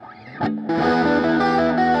Welcome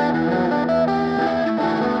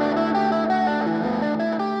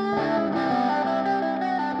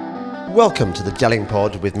to the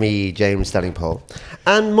Delingpole with me, James Delingpole,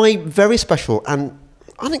 and my very special and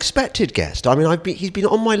unexpected guest. I mean, he's been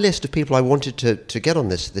on my list of people I wanted to get on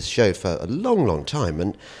this show for a long, long time,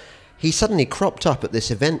 and he suddenly cropped up at this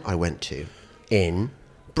event I went to in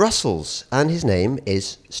Brussels, and his name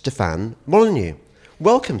is Stefan Molyneux.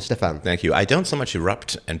 Welcome, Stefan. Thank you. I don't so much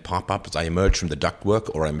erupt and pop up as I emerge from the ductwork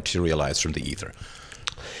or I materialize from the ether.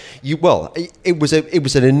 It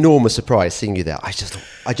was an enormous surprise seeing you there. I just thought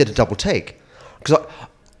I did a double take because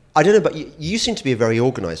I don't know, but you seem to be a very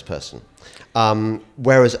organised person,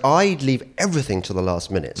 whereas I leave everything to the last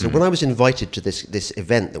minute. So when I was invited to this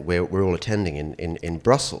event that we're all attending in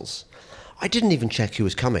Brussels, I didn't even check who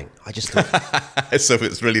was coming. I just thought so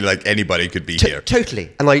it's really like anybody could be here. Totally.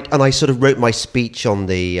 And I sort of wrote my speech on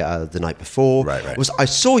the night before. Right. I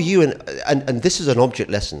saw you and this is an object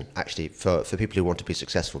lesson actually for people who want to be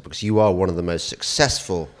successful, because you are one of the most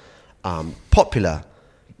successful, popular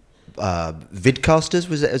vidcasters.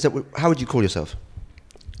 Is that how would you call yourself?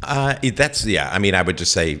 I mean, I would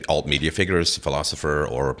just say alt media figures, philosopher,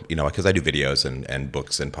 or, because I do videos and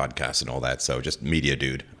books and podcasts and all that. So just media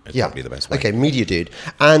dude is probably the best way. Okay, media dude.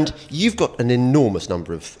 And you've got an enormous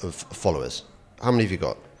number of followers. How many have you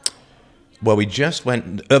got? Well, we just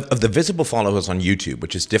went, of the visible followers on YouTube,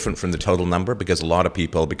 which is different from the total number, because a lot of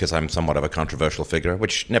people, because I'm somewhat of a controversial figure,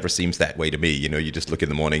 which never seems that way to me. You just look in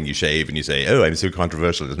the morning, you shave, and you say, oh, I'm so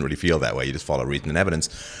controversial. It doesn't really feel that way. You just follow reason and evidence.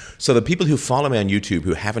 So the people who follow me on YouTube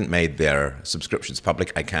who haven't made their subscriptions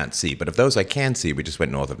public, I can't see. But of those I can see, we just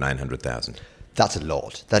went north of 900,000. That's a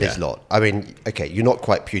lot. That is a lot. I mean, okay, you're not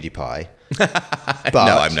quite PewDiePie. But,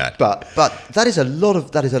 no, I'm not. But that is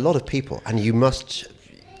a lot of people, and you must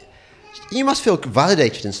feel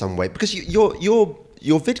validated in some way, because your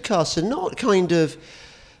vidcasts are not kind of,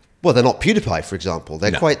 well, they're not PewDiePie, for example.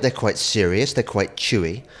 They're quite serious. They're quite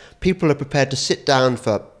chewy. People are prepared to sit down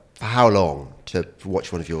for how long to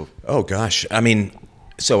watch one of your? Oh gosh, I mean,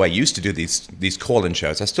 so I used to do these call-in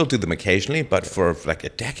shows. I still do them occasionally, but for like a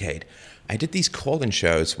decade, I did these call-in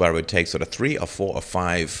shows where I would take sort of 3 or 4 or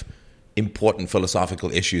 5 important philosophical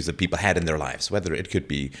issues that people had in their lives, whether it could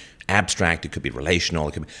be abstract, it could be relational,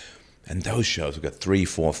 it could be. And those shows would go 3,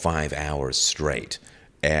 4, 5 hours straight.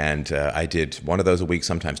 And I did one of those a week,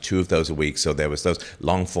 sometimes 2 of those a week. So there was those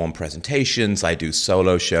long-form presentations. I do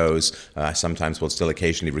solo shows. Sometimes will still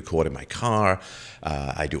occasionally record in my car.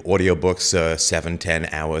 I do audiobooks, 7, 10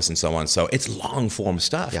 hours and so on. So it's long-form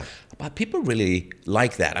stuff. Yeah. But people really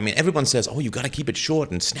like that. I mean, everyone says, oh, you've got to keep it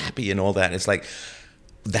short and snappy and all that. And it's like,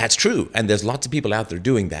 that's true. And there's lots of people out there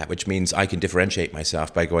doing that, which means I can differentiate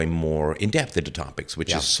myself by going more in-depth into topics,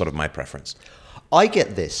 which is sort of my preference. I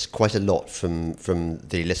get this quite a lot from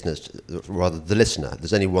the listeners, rather the listener.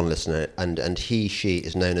 There's only one listener, and she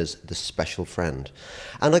is known as the special friend.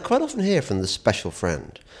 And I quite often hear from the special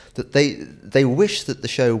friend that they wish that the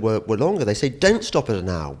show were longer. They say, don't stop at an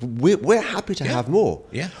hour. We're happy to have more.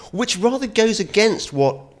 Yeah. Which rather goes against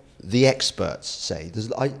what the experts say.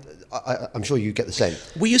 I'm sure you get the same.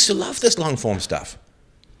 We used to love this long-form stuff.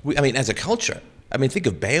 As a culture. Think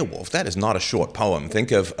of Beowulf. That is not a short poem.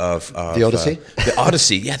 Think of the Odyssey. The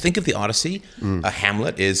Odyssey. Yeah, think of the Odyssey.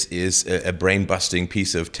 Hamlet is a brain-busting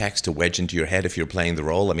piece of text to wedge into your head if you're playing the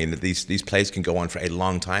role. I mean, these plays can go on for a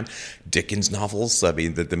long time. Dickens' novels. I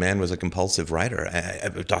mean, the man was a compulsive writer.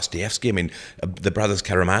 Dostoevsky. I mean, the brothers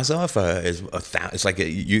Karamazov it's like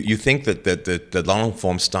you think that the long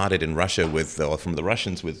form started in Russia from the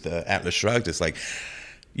Russians with Atlas Shrugged. It's like.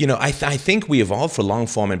 I think we evolved for long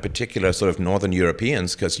form, in particular, sort of Northern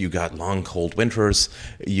Europeans, because you got long, cold winters.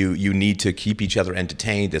 You need to keep each other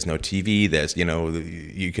entertained. There's no TV. There's,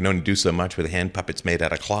 you can only do so much with hand puppets made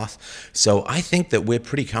out of cloth. So I think that we're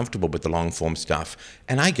pretty comfortable with the long form stuff.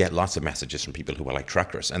 And I get lots of messages from people who are like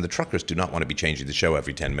truckers. And the truckers do not want to be changing the show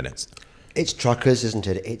every 10 minutes. It's truckers, isn't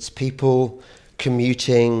it? It's people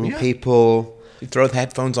commuting, people. You throw the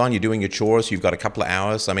headphones on, you're doing your chores, you've got a couple of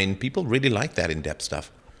hours. I mean, people really like that in-depth stuff.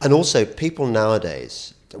 And also, people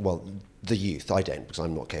nowadays, well, the youth, I don't, because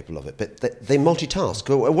I'm not capable of it, but they multitask.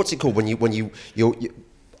 What's it called when you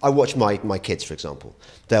I watch my kids, for example.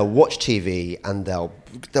 They'll watch TV and they'll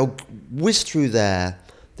whiz through their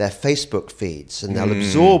Facebook feeds and they'll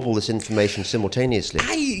absorb all this information simultaneously.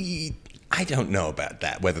 I don't know about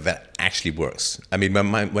that, whether that actually works. I mean, when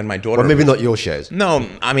my daughter... Well, maybe not your shows. No,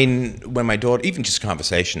 I mean, when my daughter, even just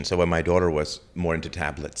conversation, so when my daughter was more into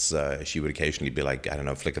tablets, she would occasionally be like, I don't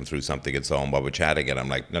know, flicking through something and so on while we're chatting, and I'm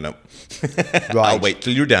like, no. Right. I'll wait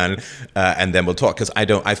till you're done, and then we'll talk, because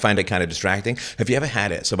I find it kind of distracting. Have you ever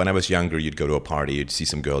had it? So when I was younger, you'd go to a party, you'd see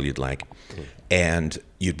some girl you'd like, and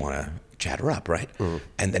you'd want to chat her up, right?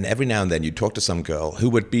 And then every now and then you'd talk to some girl who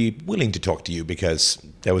would be willing to talk to you because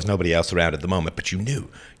there was nobody else around at the moment, but you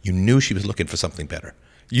knew she was looking for something better.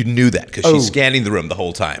 You knew that because she's scanning the room the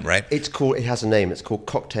whole time, right? It has a name. It's called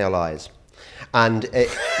Cocktail Eyes. And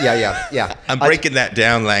yeah. I'm breaking that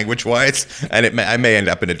down language-wise, and I may end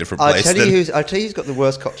up in a different place. I'll tell you who's got the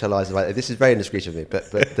worst cocktail eyes about it. This is very indiscreet of me,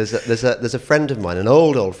 but there's a friend of mine, an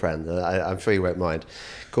old friend, I'm sure you won't mind,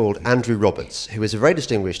 called Andrew Roberts, who is a very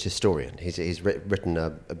distinguished historian. He's written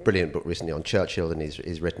a brilliant book recently on Churchill, and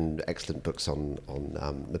he's written excellent books on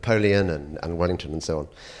Napoleon and Wellington and so on.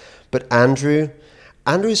 But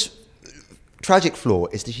Andrew's tragic flaw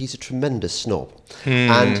is that he's a tremendous snob,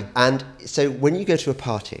 and so when you go to a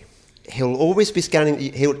party, he'll always be scanning.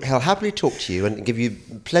 He'll happily talk to you and give you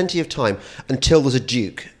plenty of time until there's a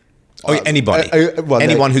duke. Anybody.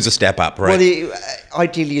 Anyone who's a step up, right? Well,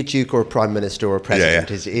 ideally a duke or a prime minister or a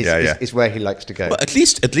president is where he likes to go. Well, at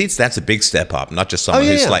least that's a big step up, not just someone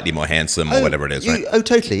who's slightly more handsome or whatever it is, right? Oh,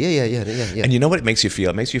 totally. Yeah. And you know what it makes you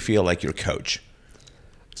feel? It makes you feel like you're a coach.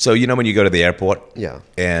 So you know when you go to the airport,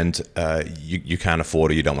 and you can't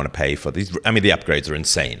afford or you don't want to pay for these. I mean, the upgrades are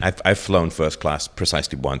insane. I've flown first class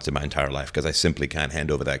precisely once in my entire life because I simply can't hand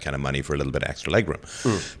over that kind of money for a little bit of extra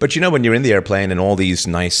legroom. But you know when you're in the airplane and all these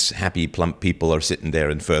nice, happy, plump people are sitting there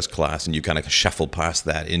in first class, and you kind of shuffle past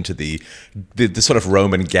that into the sort of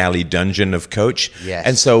Roman galley dungeon of coach. Yes.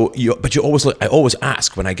 And so I always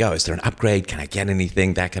ask when I go, is there an upgrade? Can I get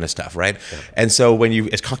anything? That kind of stuff, right? Yeah. And so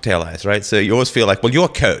it's cocktail eyes, right? So you always feel like, well, you're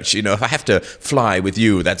coach. You know, if I have to fly with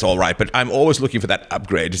you, that's all right. But I'm always looking for that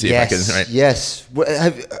upgrade to see if I can. Right? Yes.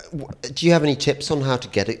 Do you have any tips on how to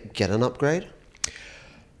get an upgrade?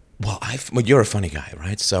 Well, you're a funny guy,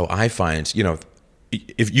 right? So I find,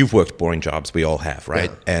 if you've worked boring jobs, we all have,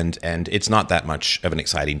 right? Yeah. And it's not that much of an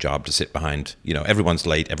exciting job to sit behind. Everyone's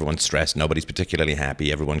late, everyone's stressed, nobody's particularly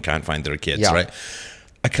happy, everyone can't find their kids, right?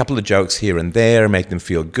 A couple of jokes here and there make them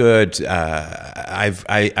feel good.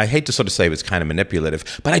 I hate to sort of say it's kind of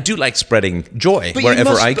manipulative, but I do like spreading joy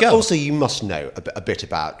wherever I go. But also, you must know a bit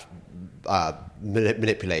about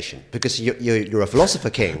manipulation because you're a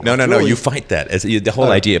philosopher king. No. You fight that as the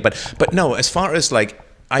whole idea. But no, as far as like.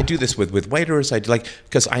 I do this with waiters. I do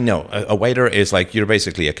because I know a waiter is like you're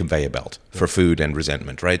basically a conveyor belt for food and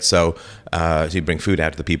resentment, right? So you bring food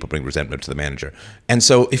out to the people, bring resentment to the manager. And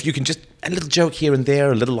so if you can just a little joke here and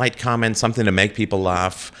there, a little light comment, something to make people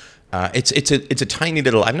laugh. It's a tiny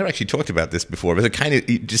little. I've never actually talked about this before, but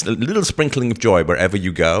just a little sprinkling of joy wherever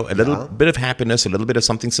you go, a little bit of happiness, a little bit of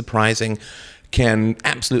something surprising. Can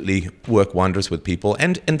absolutely work wonders with people.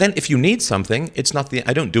 And then if you need something, it's not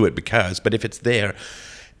I don't do it but if it's there.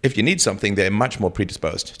 If you need something, they're much more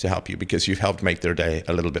predisposed to help you because you've helped make their day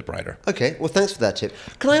a little bit brighter. Okay, well, thanks for that tip.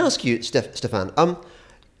 Can I ask you, Stefan,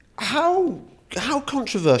 how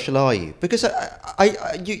controversial are you? Because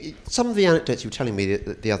some of the anecdotes you were telling me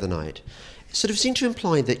the other night sort of seem to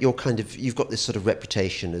imply that you've got this sort of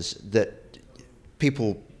reputation as that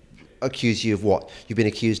people accuse you of what? You've been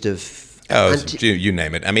accused of... you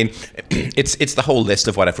name it. I mean, it's the whole list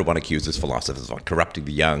of what everyone accuses philosophers of: corrupting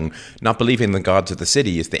the young, not believing the gods of the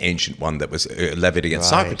city is the ancient one that was levied against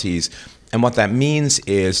Socrates. And what that means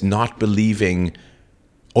is not believing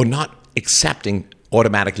or not accepting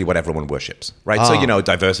automatically what everyone worships, right? So,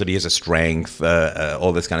 diversity is a strength,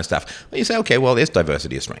 all this kind of stuff. Well, you say, okay, well, is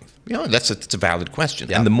diversity a strength? It's a valid question.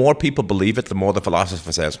 Yeah. And the more people believe it, the more the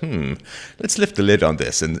philosopher says, let's lift the lid on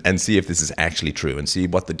this and see if this is actually true and see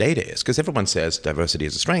what the data is. Because everyone says diversity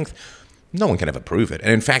is a strength. No one can ever prove it.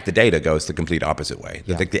 And in fact, the data goes the complete opposite way.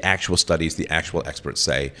 Yeah. The actual studies, the actual experts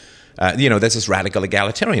say, there's this radical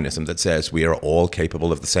egalitarianism that says we are all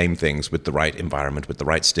capable of the same things with the right environment, with the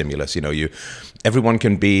right stimulus. Everyone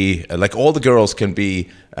can be, like all the girls can be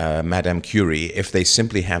Madame Curie if they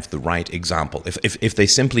simply have the right example. If they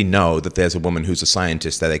simply know that there's a woman who's a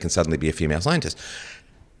scientist, that they can suddenly be a female scientist.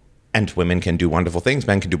 And women can do wonderful things,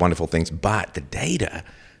 men can do wonderful things, but the data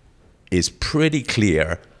is pretty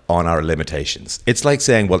clear on our limitations. It's like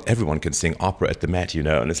saying, well, everyone can sing opera at the Met,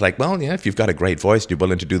 and it's like, well, if you've got a great voice, you're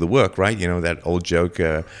willing to do the work, right? That old joke,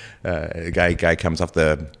 a guy comes off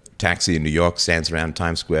the taxi in New York, stands around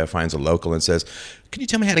Times Square, finds a local and says, can you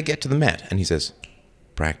tell me how to get to the Met? And he says,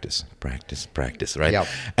 Practice, right? Yeah.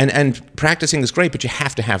 And practicing is great, but you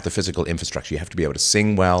have to have the physical infrastructure. You have to be able to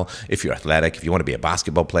sing well. If you're athletic, if you want to be a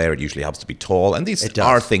basketball player, it usually helps to be tall. And these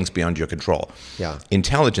are things beyond your control. Yeah.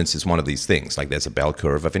 Intelligence is one of these things. Like there's a bell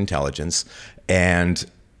curve of intelligence, and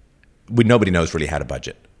nobody knows really how to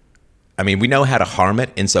budget. I mean, we know how to harm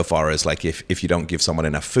it insofar as like if you don't give someone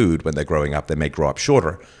enough food when they're growing up, they may grow up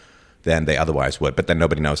shorter than they otherwise would. But then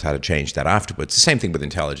nobody knows how to change that afterwards. The same thing with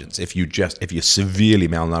intelligence. If you're severely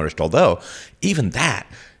malnourished, although even that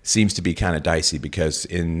seems to be kind of dicey because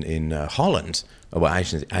in Holland,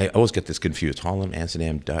 I always get this confused. Holland,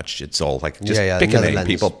 Amsterdam, Dutch, it's all like just pick a name,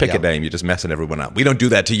 people. Pick a name. You're just messing everyone up. We don't do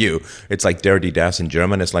that to you. It's like der die das in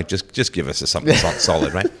German. It's like just give us something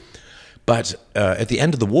solid, right? But at the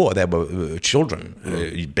end of the war, there were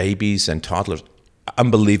children, babies and toddlers,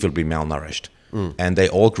 unbelievably malnourished. And they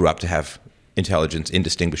all grew up to have intelligence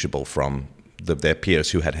indistinguishable from their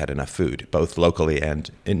peers who had enough food, both locally and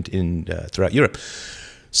throughout Europe.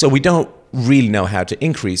 So we don't really know how to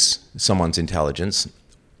increase someone's intelligence.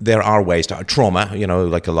 There are ways to trauma,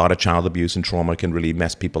 like a lot of child abuse and trauma can really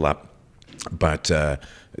mess people up. But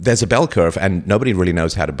there's a bell curve, and nobody really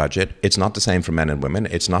knows how to budget. It's not the same for men and women.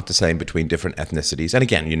 It's not the same between different ethnicities. And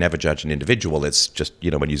again, you never judge an individual. It's just,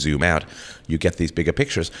 when you zoom out, you get these bigger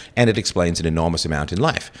pictures, and it explains an enormous amount in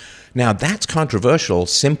life. Now, that's controversial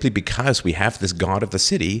simply because we have this god of the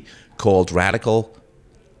city called radical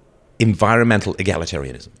environmental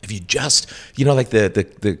egalitarianism. If you just, like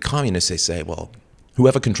the communists, they say, well,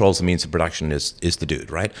 whoever controls the means of production is the dude,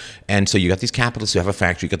 right? And so you got these capitalists who have a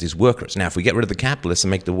factory, you got these workers. Now, if we get rid of the capitalists and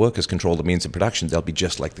make the workers control the means of production, they'll be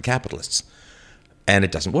just like the capitalists. And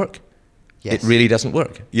it doesn't work. Yes. It really doesn't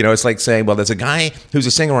work. It's like saying, well, there's a guy who's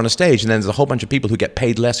a singer on a stage, and then there's a whole bunch of people who get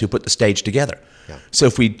paid less who put the stage together. Yeah. So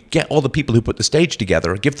if we get all the people who put the stage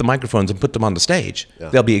together, give the microphones and put them on the stage,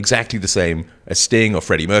 they'll be exactly the same as Sting or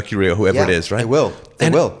Freddie Mercury or whoever it is, right? They will. They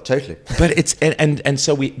will, totally. But it's and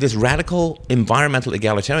so this radical environmental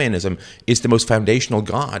egalitarianism is the most foundational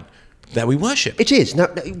god that we worship. It is. Now,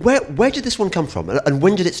 where did this one come from, and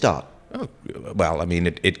when did it start? Oh, well, I mean,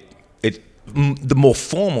 the more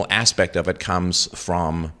formal aspect of it comes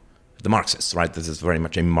from the Marxists, right? This is very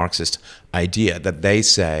much a Marxist idea that they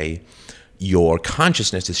say your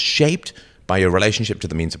consciousness is shaped by your relationship to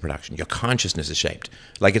the means of production. Your consciousness is shaped.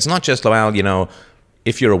 Like, it's not just, well,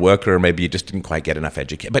 if you're a worker, maybe you just didn't quite get enough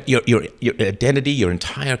education. But your identity, your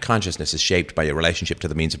entire consciousness is shaped by your relationship to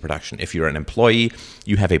the means of production. If you're an employee,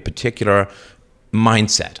 you have a particular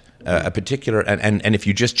mindset, and if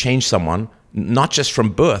you just change someone, not just from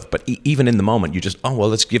birth, but even in the moment, you just,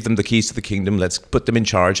 let's give them the keys to the kingdom, let's put them in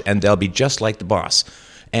charge, and they'll be just like the boss.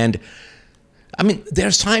 And, I mean,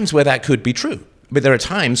 there's times where that could be true, but there are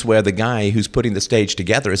times where the guy who's putting the stage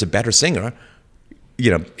together is a better singer,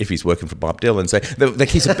 if he's working for Bob Dylan, say, like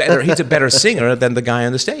he's a better singer than the guy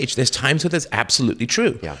on the stage. There's times where that's absolutely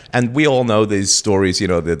true. Yeah. And we all know these stories,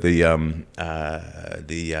 the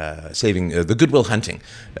Good Will Hunting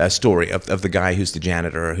story of the guy who's the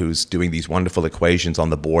janitor who's doing these wonderful equations on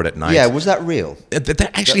the board at night. Yeah, was that real? There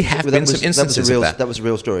actually have been some instances of that. That was a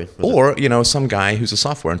real story. Or, some guy who's a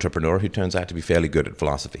software entrepreneur who turns out to be fairly good at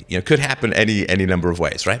philosophy. Could happen any number of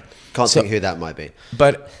ways, right? Can't think who that might be.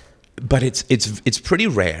 But it's pretty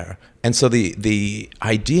rare, and so the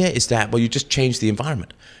idea is that, well, you just change the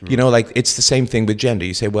environment. Like it's the same thing with gender.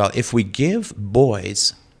 You say, well, if we give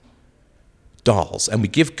boys dolls and we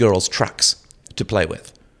give girls trucks to play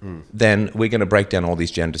with, then we're going to break down all these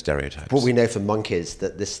gender stereotypes. But we know from monkeys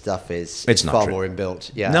that this stuff is far more inbuilt.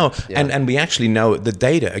 Yeah. No, yeah. And we actually know the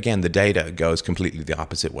data goes completely the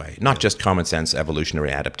opposite way. Not just common sense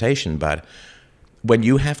evolutionary adaptation, but when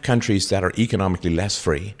you have countries that are economically less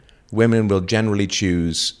free, women will generally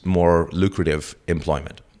choose more lucrative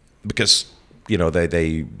employment because,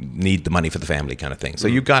 they need the money for the family kind of thing. So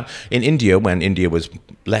you've got, in India, when India was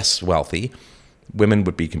less wealthy, women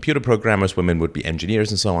would be computer programmers, women would be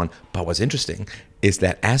engineers and so on. But what's interesting is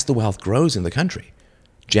that as the wealth grows in the country,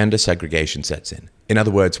 gender segregation sets in. In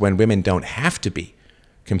other words, when women don't have to be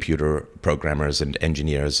computer programmers and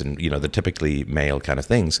engineers and, the typically male kind of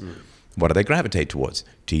things, what do they gravitate towards?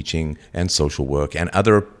 Teaching and social work and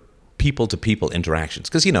other people-to-people interactions.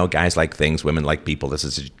 Because, guys like things, women like people. This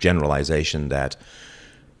is a generalization that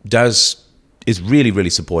is really, really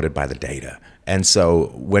supported by the data. And so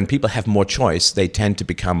when people have more choice, they tend to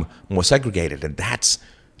become more segregated. And that's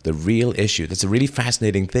the real issue. That's a really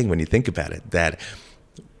fascinating thing when you think about it, that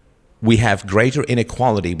we have greater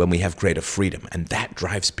inequality when we have greater freedom. And that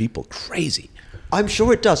drives people crazy. I'm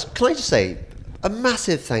sure it does. Can I just say a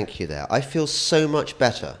massive thank you there? I feel so much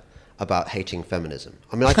better about hating feminism.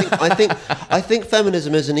 I mean, I think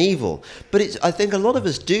feminism is an evil, but I think a lot of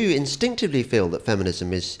us do instinctively feel that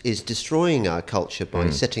feminism is destroying our culture by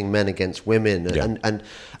setting men against women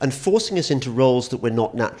and forcing us into roles that we're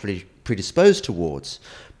not naturally predisposed towards.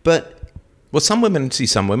 But well, some women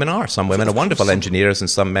are. Some women are wonderful engineers, and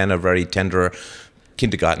some men are very tender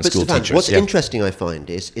kindergarten school Stefan, teachers. What's interesting, I find,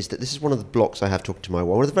 is that this is one of the blocks I have talked to my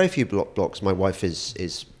wife. One of the very few blocks. My wife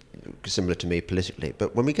is similar to me politically,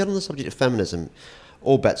 but when we get on the subject of feminism,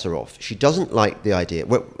 all bets are off. She doesn't like the idea.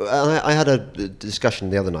 Well, I had a discussion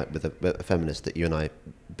the other night with a feminist that you and I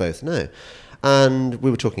both know, and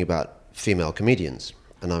we were talking about female comedians,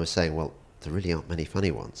 and I was saying, well, there really aren't many funny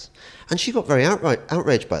ones. And she got very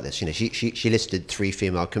outraged by this. You know, she listed 3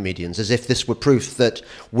 female comedians as if this were proof that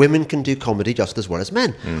women can do comedy just as well as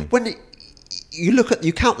men. When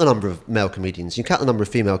you count the number of male comedians, you count the number of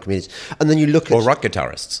female comedians, and then you look at... Or rock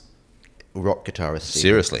guitarists. Rock guitarists.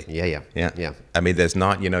 Seriously. Yeah. I mean, there's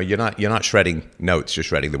not, you're not shredding notes, you're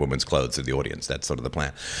shredding the woman's clothes in the audience. That's sort of the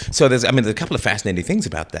plan. So there's a couple of fascinating things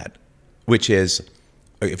about that, which is,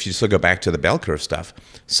 if you still go back to the bell curve stuff,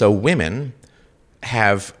 so women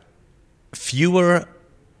have fewer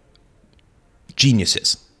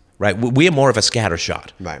geniuses, right? We are more of a scatter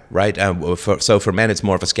shot, right? So for men, it's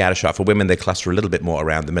more of a scatter shot. For women, they cluster a little bit more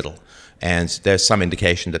around the middle. And there's some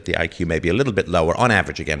indication that the IQ may be a little bit lower, on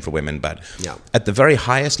average, again, for women. But at the very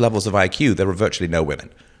highest levels of IQ, there are virtually no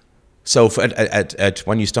women. So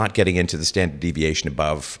when you start getting into the standard deviation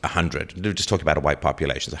above 100, just talk about a white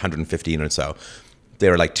population, 115 or so,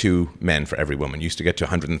 there are like 2 men for every woman. You used to get to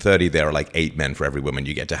 130, there are like 8 men for every woman.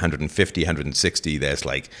 You get to 150, 160, there's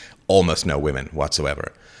like almost no women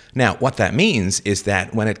whatsoever. Now, what that means is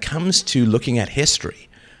that when it comes to looking at history,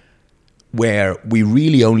 where we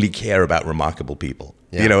really only care about remarkable people,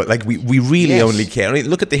 you know, like we really only care. I mean,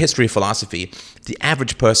 look at the history of philosophy. The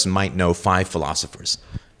average person might know 5 philosophers.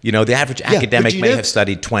 You know, the average academic may have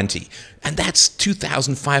studied 20. And that's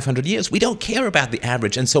 2,500 years. We don't care about the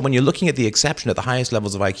average. And so when you're looking at the exception at the highest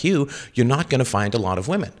levels of IQ, you're not going to find a lot of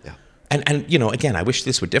women. Yeah. And you know, again, I wish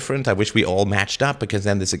this were different. I wish we all matched up, because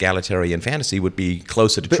then this egalitarian fantasy would be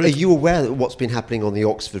closer to truth. But are you aware of what's been happening on the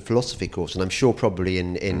Oxford philosophy course? And I'm sure probably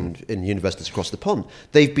in universities across the pond,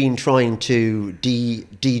 they've been trying to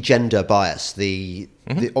de-gender bias the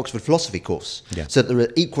Oxford philosophy course, so that there are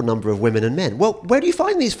an equal number of women and men. Well, where do you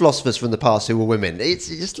find these philosophers from the past who were women? It's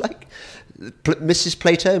just like Mrs.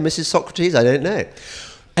 Plato, Mrs. Socrates, I don't know.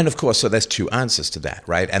 And of course, so there's 2 answers to that,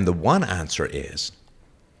 right? And the one answer is,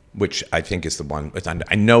 which I think is the one,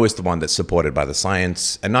 I know is the one that's supported by the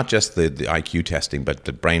science, and not just the IQ testing, but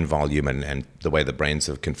the brain volume and the way the brains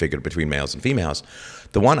are configured between males and females.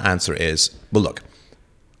 The one answer is, well, look,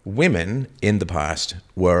 women in the past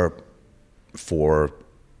were, for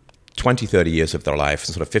 20, 30 years of their life,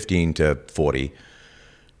 sort of 15 to 40,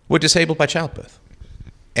 were disabled by childbirth.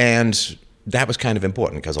 And that was kind of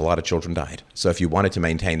important because a lot of children died. So if you wanted to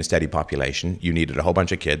maintain a steady population, you needed a whole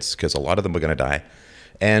bunch of kids because a lot of them were going to die.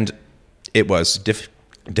 And it was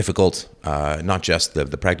difficult, not just the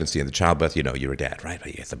pregnancy and the childbirth. You know, you're a dad, right?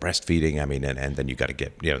 You get the breastfeeding, I mean, and then you got to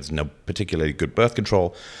get, you know, there's no particularly good birth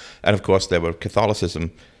control. And of course, there were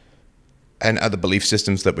Catholicism and other belief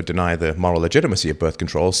systems that would deny the moral legitimacy of birth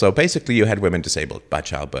control. So basically, you had women disabled by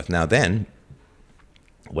childbirth. Now then,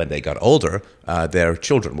 when they got older, their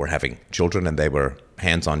children were having children, and they were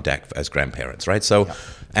hands on deck as grandparents, right? So,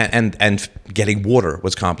 and getting water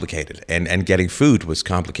was complicated, and getting food was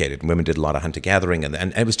complicated. And women did a lot of hunter gathering,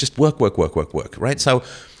 and it was just work, right? So,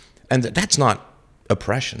 and that's not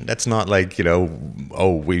oppression. That's not like, you know,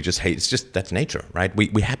 oh, we just hate. It's just, that's nature, right?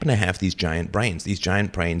 We happen to have these giant brains. These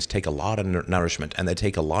giant brains take a lot of nourishment, and they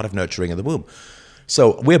take a lot of nurturing in the womb.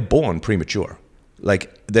 So we're born premature.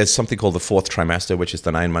 Like, there's something called the 4th trimester, which is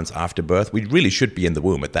the 9 months after birth. We really should be in the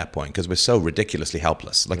womb at that point because we're so ridiculously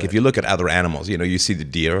helpless. Like, if you look at other animals, you know, you see the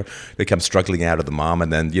deer, they come struggling out of the mom,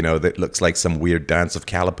 and then, you know, it looks like some weird dance of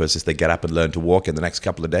calipers as they get up and learn to walk in the next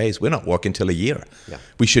couple of days. We're not walking till a year. Yeah.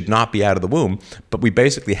 We should not be out of the womb, but we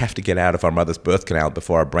basically have to get out of our mother's birth canal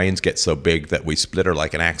before our brains get so big that we split her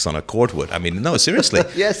like an axe on a cordwood. I mean, no, seriously.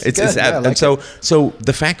 Yes, so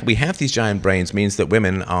the fact that we have these giant brains means that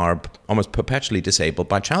women are almost perpetually disabled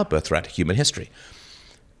by childbirth throughout human history.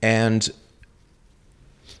 And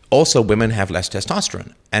also, women have less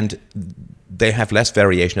testosterone, and they have less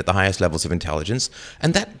variation at the highest levels of intelligence.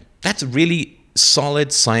 And that's a really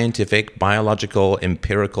solid scientific, biological,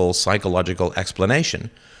 empirical, psychological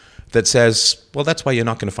explanation that says, well, that's why you're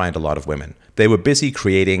not going to find a lot of women. They were busy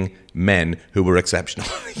creating men who were exceptional,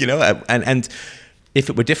 you know, and if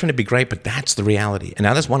it were different, it'd be great, but that's the reality. And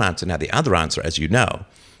now there's one answer. Now, the other answer, as you know,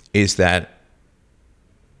 is that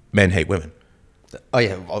men hate women. Oh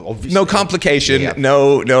yeah, obviously. No complication, Yeah.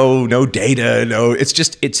 no data, no. It's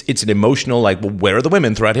just it's an emotional, like, well, where are the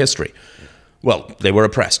women throughout history? Well, they were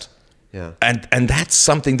oppressed. Yeah. And that's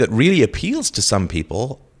something that really appeals to some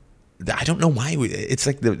people. I don't know why it's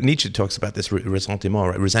like Nietzsche talks about this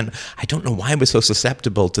ressentiment, resentment. I don't know why we're so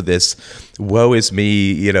susceptible to this woe is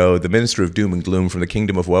me, the minister of doom and gloom from the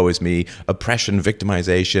kingdom of woe is me, oppression,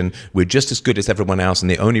 victimization. We're just as good as everyone else, and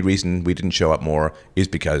the only reason we didn't show up more is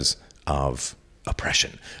because of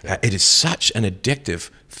oppression. It is such an addictive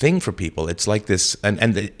thing for people. It's like this, and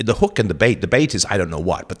the hook and the bait. The bait is I don't know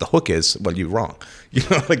what, but the hook is, well, you're wrong.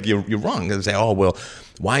 You're wrong. They say, oh well,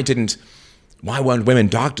 why weren't women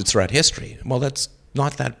doctors throughout history? Well, that's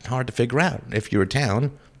not that hard to figure out. If you're a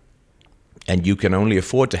town and you can only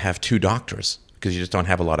afford to have 2 doctors because you just don't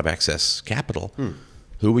have a lot of excess capital,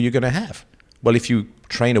 who are you going to have? Well, if you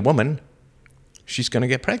train a woman, she's going to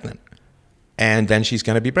get pregnant. And then she's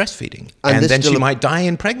going to be breastfeeding. And then she might die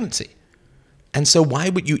in pregnancy. And so why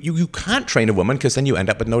would you can't train a woman because then you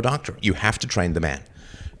end up with no doctor. You have to train the man.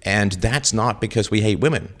 And that's not because we hate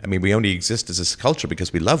women. I mean, we only exist as a culture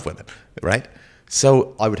because we love women, right?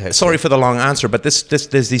 So I would hope sorry for the long answer, but there's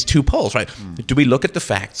these 2 poles, right? Do we look at the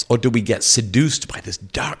facts or do we get seduced by this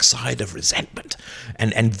dark side of resentment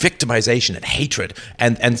and victimization and hatred?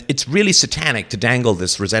 And it's really satanic to dangle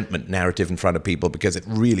this resentment narrative in front of people because it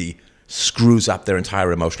really screws up their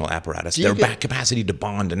entire emotional apparatus, their capacity to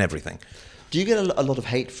bond and everything. Do you get a lot of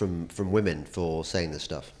hate from women for saying this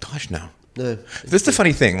stuff? Gosh, no. No. This is the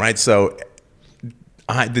funny thing, right? So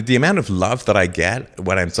the amount of love that I get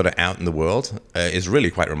when I'm sort of out in the world is really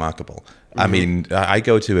quite remarkable. Mm-hmm. I mean, I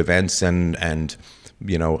go to events and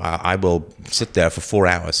I will sit there for 4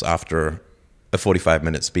 hours after a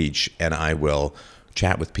 45-minute speech, and I will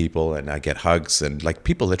chat with people and I get hugs and like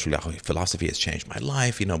people literally, oh, philosophy has changed my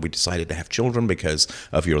life. We decided to have children because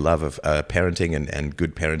of your love of parenting and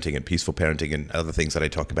good parenting and peaceful parenting and other things that I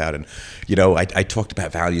talk about. And, I talked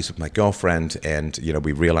about values with my girlfriend and,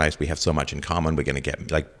 we realized we have so much in common. We're going to get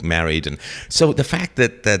like married. And so the fact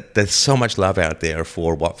that there's so much love out there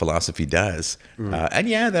for what philosophy does. And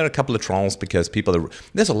yeah, there are a couple of trolls because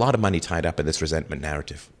there's a lot of money tied up in this resentment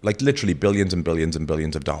narrative. Like literally billions and billions and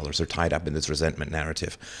billions of dollars are tied up in this resentment narrative.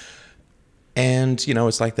 And,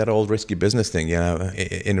 it's like that old risky business thing,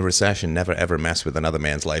 in a recession, never ever mess with another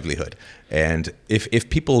man's livelihood. And if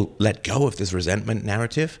people let go of this resentment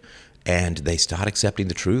narrative and they start accepting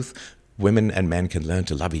the truth, women and men can learn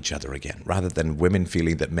to love each other again, rather than women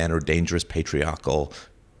feeling that men are dangerous, patriarchal,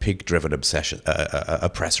 pig-driven oppressors.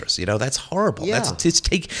 That's horrible. Yeah.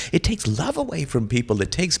 It takes love away from people.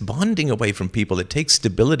 It takes bonding away from people. It takes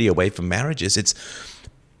stability away from marriages.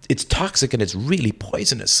 It's toxic and it's really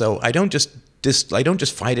poisonous. So I don't just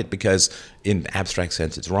fight it because in abstract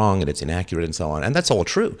sense it's wrong and it's inaccurate and so on. And that's all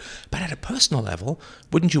true. But at a personal level,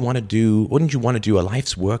 wouldn't you want to do a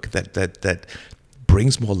life's work that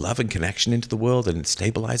brings more love and connection into the world and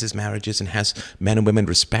stabilizes marriages and has men and women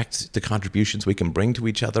respect the contributions we can bring to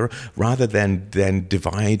each other rather than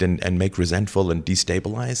divide and make resentful and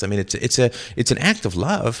destabilize? I mean, it's an act of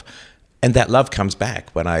love. And that love comes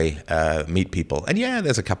back when I meet people. And yeah,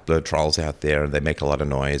 there's a couple of trolls out there, and they make a lot of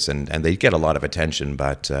noise, and they get a lot of attention,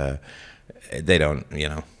 but they don't,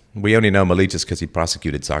 We only know Molyneux because he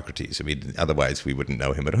prosecuted Socrates. I mean, otherwise we wouldn't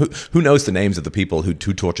know him. But who knows the names of the people who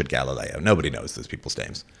tortured Galileo? Nobody knows those people's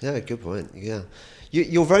names. Yeah, good point. Yeah.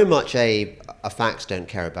 You're very much a facts don't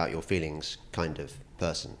care about your feelings kind of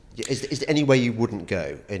person. Is there any way you wouldn't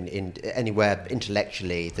go in anywhere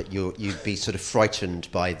intellectually that you'd be sort of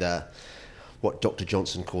frightened by what Dr.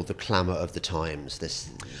 Johnson called the clamour of the times, this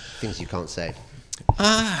things you can't say?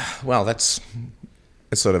 Well, that's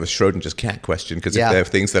sort of a Schrodinger's cat question, because if there are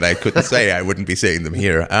things that I couldn't say, I wouldn't be saying them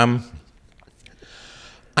here.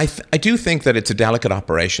 I do think that it's a delicate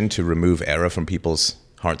operation to remove error from people's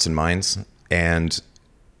hearts and minds, and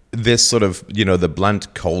this sort of, the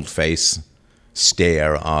blunt, cold face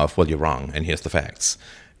stare of, well, you're wrong, and here's the facts.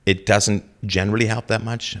 It doesn't generally help that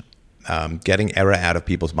much. Getting error out of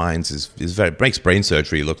people's minds is makes brain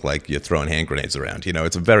surgery look like you're throwing hand grenades around.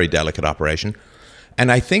 It's a very delicate operation.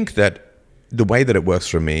 And I think that the way that it works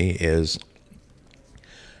for me is,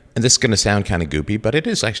 and this is going to sound kind of goopy, but it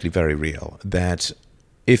is actually very real, that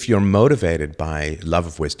if you're motivated by love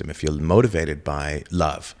of wisdom, if you're motivated by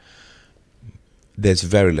love, there's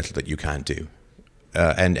very little that you can't do.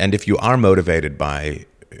 And if you are motivated by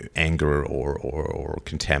anger or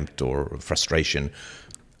contempt or frustration,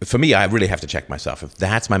 for me, I really have to check myself. If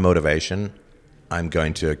that's my motivation, I'm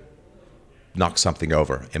going to knock something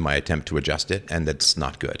over in my attempt to adjust it, and that's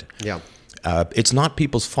not good. Yeah. It's not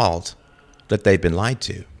people's fault that they've been lied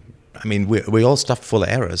to. I mean, we all stuffed full of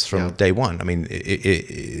errors from Yeah. day one. I mean,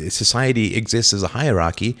 society exists as a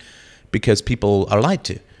hierarchy because people are lied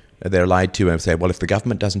to. They're lied to and say, well, if the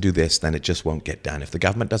government doesn't do this, then it just won't get done. If the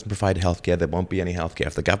government doesn't provide healthcare, there won't be any healthcare.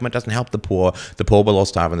 If the government doesn't help the poor will all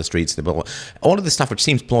starve on the streets. All of this stuff, which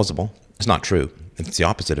seems plausible, is not true. It's the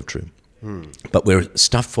opposite of true. But we're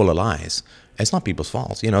stuffed full of lies. It's not people's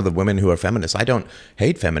faults. You know, the women who are feminists, I don't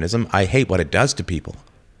hate feminism. I hate what it does to people.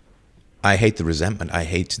 I hate the resentment. I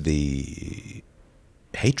hate the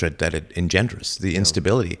hatred that it engenders, the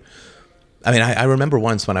instability. I mean, I remember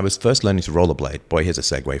once when I was first learning to rollerblade. Boy, here's a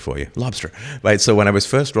segue for you. Lobster. Right, so when I was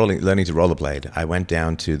first learning to rollerblade, I went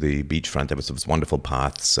down to the beachfront. There was these wonderful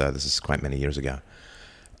paths. This is quite many years ago.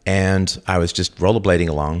 And I was just rollerblading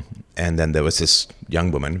along, and then there was this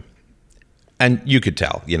young woman. And you could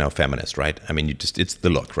tell, you know, feminist, right? I mean, it's the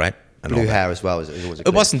look, right? And Blue hair as well.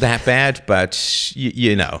 It wasn't that bad, but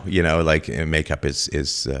you know, like makeup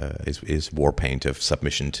is war paint of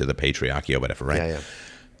submission to the patriarchy or whatever, right?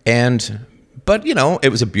 Yeah. But you know, it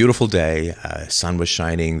was a beautiful day. Sun was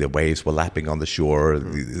shining. The waves were lapping on the shore.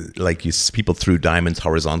 People threw diamonds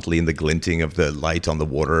horizontally in the glinting of the light on the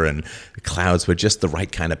water, and the clouds were just the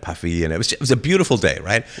right kind of puffy. And it was a beautiful day,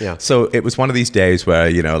 right? Yeah. So it was one of these days where,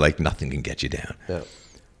 you know, like nothing can get you down. Yeah.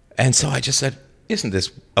 And so I just said, "Isn't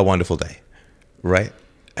this a wonderful day?" Right?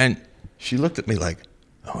 And she looked at me like,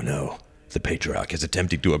 "Oh no, the patriarch is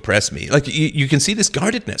attempting to oppress me." Like you can see this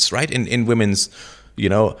guardedness, right, in women's, you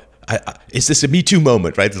know. Is this a Me Too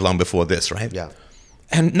moment, right? Long before this, right? Yeah.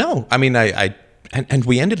 And no, I mean, and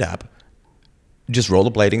we ended up just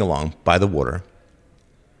rollerblading along by the water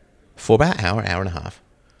for about an hour and a half,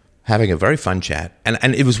 having a very fun chat.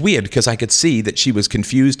 And it was weird because I could see that she was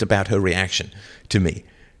confused about her reaction to me.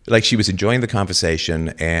 Like she was enjoying the conversation,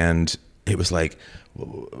 and it was like,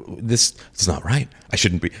 this is not right. I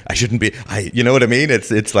shouldn't be. You know what I mean?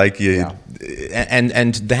 It's like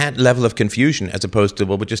and that level of confusion, as opposed to,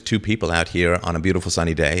 well, we're just two people out here on a beautiful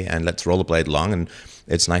sunny day, and let's rollerblade along, and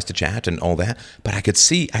it's nice to chat and all that. But I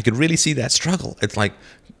could really see that struggle. It's like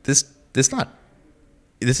this is not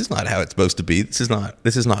how it's supposed to be. This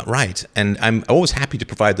is not right. And I'm always happy to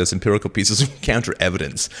provide those empirical pieces of counter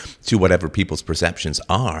evidence to whatever people's perceptions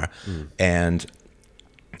are. And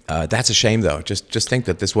that's a shame, though. Just think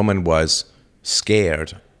that this woman was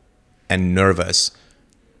scared and nervous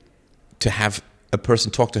to have a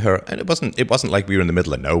person talk to her, and it wasn't like we were in the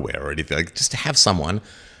middle of nowhere or anything. Like, just to have someone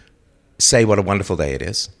say what a wonderful day it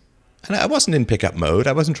is. And I wasn't in pickup mode.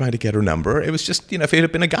 I wasn't trying to get her number. It was just, you know, if it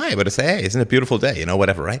had been a guy, I would have said, "Hey, isn't it a beautiful day?" You know,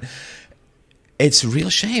 whatever, right? It's a real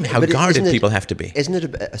shame how guarded people have to be. Isn't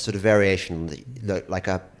it a sort of variation, like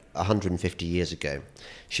 150 years ago,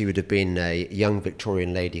 she would have been a young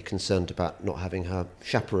Victorian lady concerned about not having her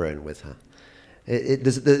chaperone with her.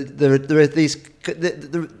 There are these.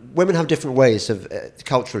 Women have different ways of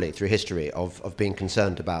culturally through history of being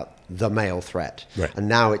concerned about the male threat, right. And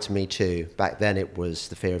now it's Me Too. Back then, it was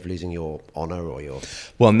the fear of losing your honor or your.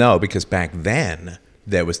 Well, no, because back then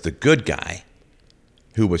there was the good guy,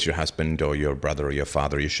 who was your husband or your brother or your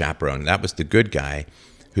father or your chaperone. That was the good guy,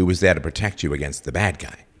 who was there to protect you against the bad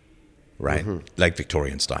guy. Right? Mm-hmm. Like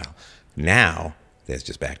Victorian style. Now, there's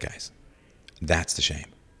just bad guys. That's the shame.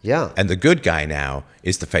 Yeah. And the good guy now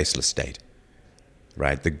is the faceless state.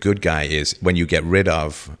 Right? The good guy is when you get rid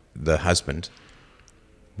of the husband,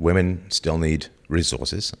 women still need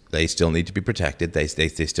resources. They still need to be protected. They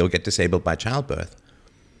still get disabled by childbirth.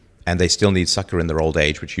 And they still need succor in their old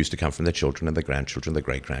age, which used to come from their children and their grandchildren, their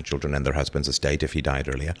great-grandchildren, and their husband's estate if he died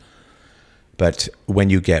earlier. But when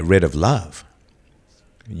you get rid of love,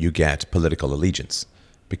 you get political allegiance,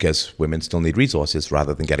 because women still need resources.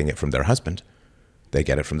 Rather than getting it from their husband, they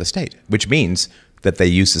get it from the state, which means that they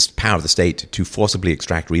use this power of the state to forcibly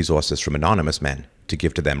extract resources from anonymous men to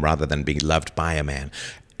give to them rather than being loved by a man.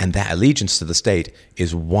 And that allegiance to the state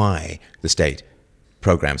is why the state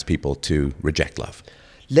programs people to reject love.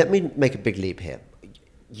 Let me make a big leap here.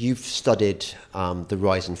 You've studied the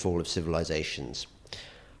rise and fall of civilizations.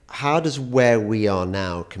 How does where we are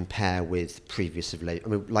now compare with previous civilizations? I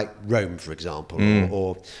mean, like Rome, for example,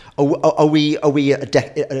 or are we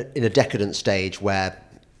in a decadent stage where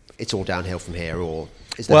it's all downhill from here, or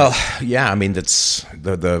is that? Well, yeah, I mean, that's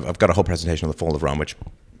I've got a whole presentation on the fall of Rome, which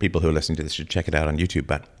people who are listening to this should check it out on YouTube.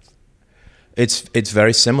 But it's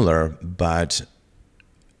very similar, but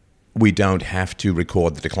we don't have to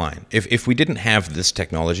record the decline. If we didn't have this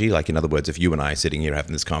technology, like in other words, if you and I sitting here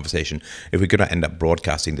having this conversation, if we could end up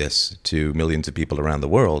broadcasting this to millions of people around the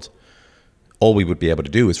world, all we would be able to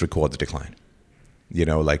do is record the decline. You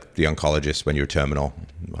know, like the oncologist when you're terminal,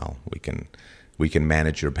 well, we we can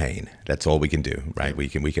manage your pain. That's all we can do, right? We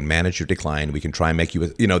can manage your decline. We can try and make you,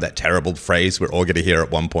 that terrible phrase we're all going to hear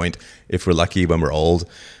at one point, if we're lucky when we're old.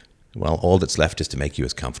 Well, all that's left is to make you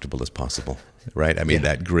as comfortable as possible, right? I mean,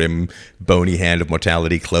 that grim, bony hand of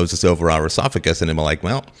mortality closes over our esophagus, and then we're like,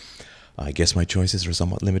 well, I guess my choices are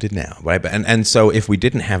somewhat limited now, right? And so if we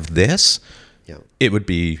didn't have this, it would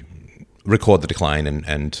be record the decline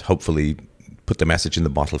and hopefully put the message in the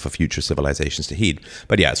bottle for future civilizations to heed.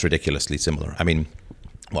 But yeah, it's ridiculously similar. I mean,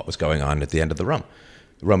 what was going on at the end of the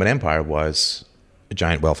Roman Empire was a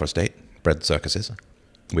giant welfare state, bread circuses.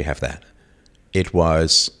 We have that. It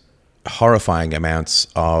was horrifying amounts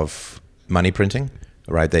of money printing,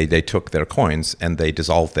 right? They took their coins and they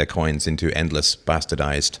dissolved their coins into endless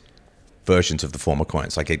bastardized versions of the former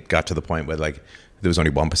coins. Like, it got to the point where, like, there was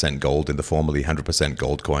only 1% gold in the formerly 100%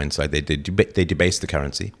 gold coins. Like, they debased the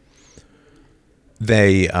currency.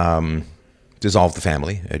 They dissolved the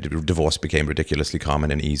family. Divorce became ridiculously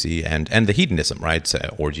common and easy, and the hedonism, right? So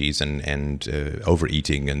orgies and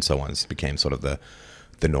overeating and so on became sort of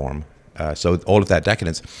the norm. So all of that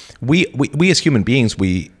decadence. We as human beings,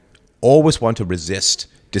 we always want to resist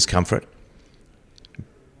discomfort.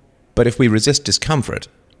 But if we resist discomfort,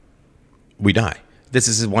 we die. This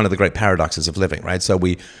is one of the great paradoxes of living, right? So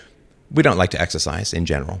we don't like to exercise in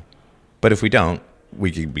general, but if we don't, we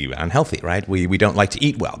can be unhealthy, right? We don't like to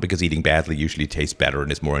eat well because eating badly usually tastes better and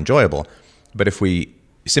is more enjoyable. But if we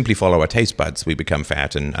simply follow our taste buds, we become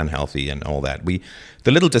fat and unhealthy and all that.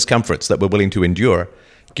 The little discomforts that we're willing to endure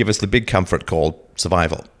give us the big comfort called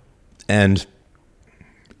survival. And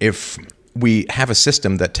if we have a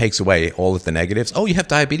system that takes away all of the negatives, you have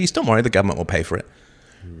diabetes, don't worry, the government will pay for it.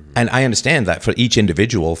 And I understand that for each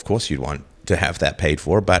individual, of course, you'd want to have that paid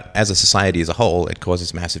for, but as a society as a whole, it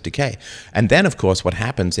causes massive decay. And then, of course, what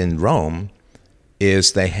happens in Rome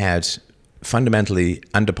is they had fundamentally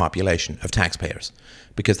underpopulation of taxpayers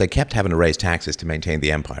because they kept having to raise taxes to maintain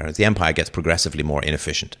the empire. As the empire gets progressively more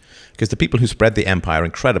inefficient, because the people who spread the empire are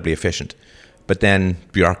incredibly efficient, but then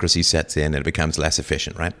bureaucracy sets in and it becomes less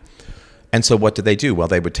efficient, right? And so what did they do? Well,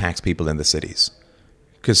 they would tax people in the cities.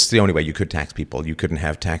 Because it's the only way you could tax people. You couldn't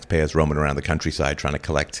have taxpayers roaming around the countryside trying to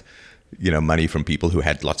collect, money from people who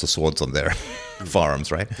had lots of swords on their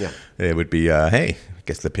farms, right? Yeah. It would be, hey, I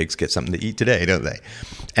guess the pigs get something to eat today, don't they?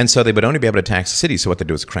 And so they would only be able to tax the cities. So what they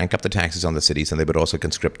do is crank up the taxes on the cities, and they would also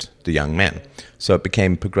conscript the young men. So it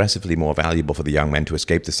became progressively more valuable for the young men to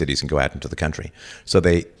escape the cities and go out into the country. So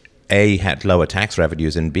they, A, had lower tax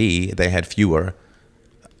revenues, and B, they had fewer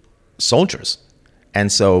soldiers.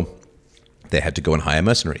 And so they had to go and hire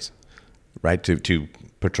mercenaries, right, to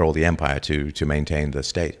patrol the empire, to maintain the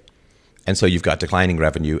state. And so you've got declining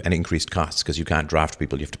revenue and increased costs because you can't draft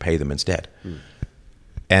people, you have to pay them instead.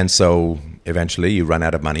 And so eventually you run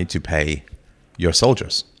out of money to pay your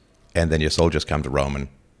soldiers. And then your soldiers come to Rome, and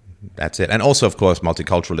that's it. And also, of course,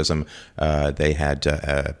 multiculturalism. They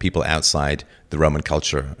had people outside the Roman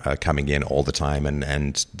culture coming in all the time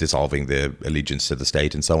and dissolving the allegiance to the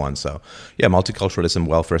state and so on. So, yeah, multiculturalism,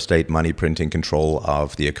 welfare state, money printing, control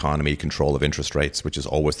of the economy, control of interest rates, which is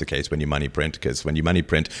always the case when you money print, because when you money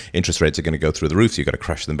print, interest rates are going to go through the roof, so you've got to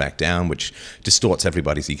crush them back down, which distorts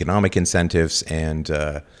everybody's economic incentives. And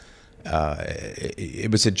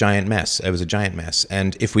it was a giant mess. It was a giant mess.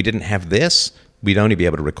 And if we didn't have this, we'd only be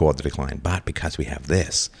able to record the decline. But because we have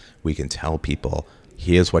this, we can tell people,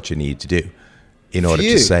 here's what you need to do in order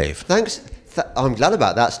to save. Thanks. I'm glad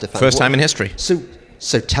about that, Stefan. First time in history.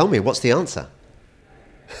 So tell me, what's the answer?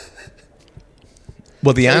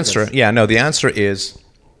 Well, the answer is,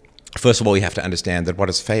 first of all, you have to understand that what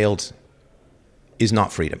has failed is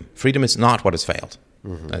not freedom. Freedom is not what has failed.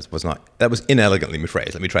 Mm-hmm. That was inelegantly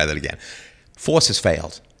phrased. Let me try that again. Force has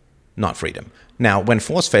failed, not freedom. Now, when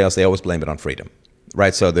force fails, they always blame it on freedom,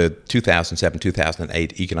 right? So the 2007,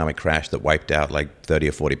 2008 economic crash that wiped out like 30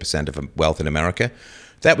 or 40% of wealth in America,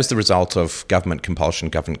 that was the result of government compulsion,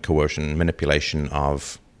 government coercion, manipulation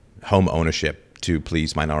of home ownership to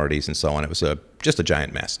please minorities and so on. It was just a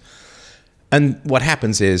giant mess. And what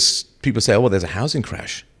happens is people say, there's a housing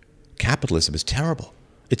crash. Capitalism is terrible.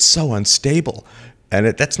 It's so unstable. And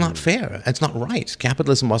that's not fair. It's not right.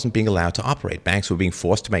 Capitalism wasn't being allowed to operate. Banks were being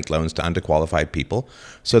forced to make loans to underqualified people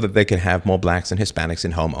so that they could have more blacks and Hispanics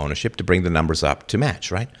in home ownership to bring the numbers up to match,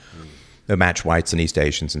 right? To match whites and East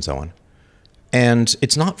Asians and so on. And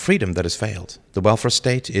it's not freedom that has failed. The welfare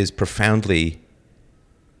state is profoundly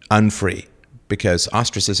unfree because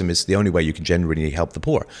ostracism is the only way you can genuinely help the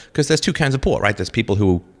poor. Because there's two kinds of poor, right? There's people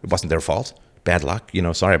who it wasn't their fault, bad luck,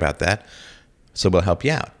 sorry about that, so we'll help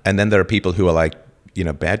you out. And then there are people who are like,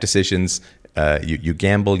 bad decisions, you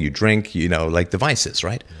gamble, you drink, like the vices,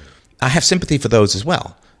 right? I have sympathy for those as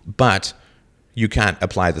well. But you can't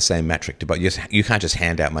apply the same metric to both. You can't just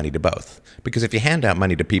hand out money to both. Because if you hand out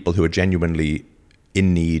money to people who are genuinely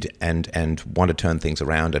in need and want to turn things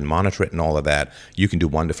around and monitor it and all of that, you can do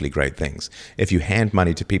wonderfully great things. If you hand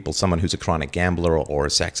money to people, someone who's a chronic gambler or a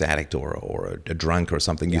sex addict or a drunk or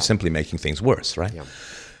something, you're simply making things worse, right? Yeah.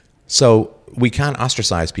 So we can't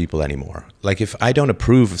ostracize people anymore. Like if I don't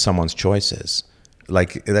approve of someone's choices,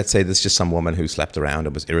 like let's say there's just some woman who slept around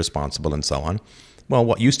and was irresponsible and so on. Well,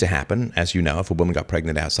 what used to happen, as you know, if a woman got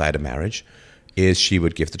pregnant outside of marriage, is she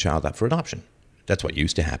would give the child up for adoption. That's what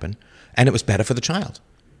used to happen. And it was better for the child.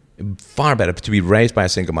 Far better. To be raised by a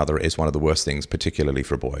single mother is one of the worst things, particularly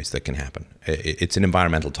for boys, that can happen. It's an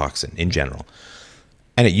environmental toxin in general.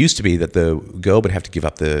 And it used to be that the girl would have to give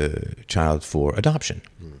up the child for adoption,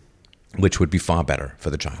 which would be far better for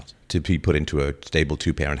the child. To be put into a stable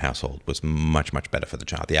two-parent household was much, much better for the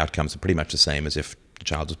child. The outcomes are pretty much the same as if the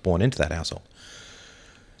child was born into that household.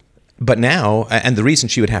 But now, and the reason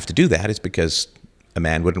she would have to do that is because a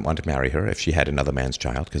man wouldn't want to marry her if she had another man's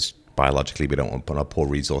child, because biologically we don't want to pour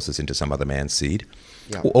resources into some other man's seed.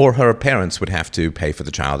 Yeah. Or her parents would have to pay for the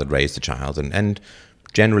child and raise the child. And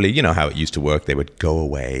generally, you know how it used to work, they would go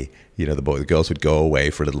away. You know, the girls would go away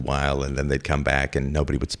for a little while and then they'd come back and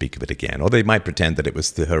nobody would speak of it again. Or they might pretend that it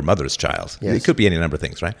was her mother's child. Yes. It could be any number of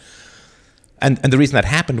things, right? And the reason that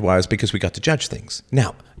happened was because we got to judge things.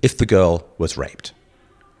 Now, if the girl was raped,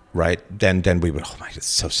 right, then we would, oh my, it's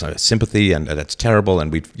so sympathy and that's terrible.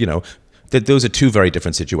 And we'd, you know, those are two very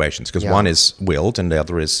different situations because one is willed and the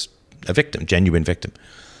other is a victim, genuine victim.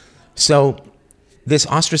 So this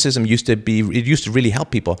ostracism used to really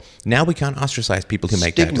help people. Now we can't ostracize people who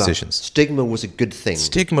make bad decisions. Stigma was a good thing.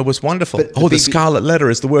 Stigma was wonderful. The scarlet letter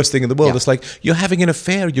is the worst thing in the world. Yeah. It's like, you're having an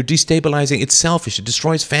affair, you're destabilizing, it's selfish, it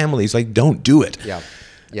destroys families, like don't do it. Yeah.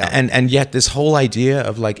 Yeah. And yet this whole idea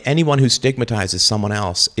of like anyone who stigmatizes someone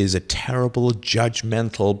else is a terrible,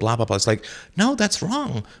 judgmental, blah, blah, blah. It's like, no, that's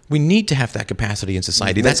wrong. We need to have that capacity in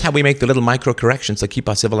society. That's how we make the little micro corrections that keep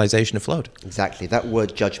our civilization afloat. Exactly. That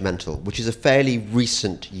word judgmental, which is a fairly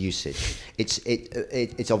recent usage.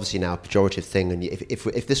 It's obviously now a pejorative thing. And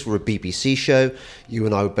if this were a BBC show, you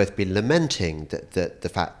and I would both be lamenting the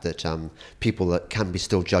fact that people that can be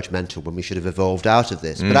still judgmental when we should have evolved out of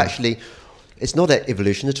this. But actually, it's not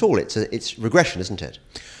evolution at all. It's regression, isn't it?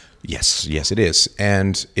 Yes, it is.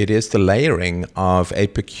 And it is the layering of a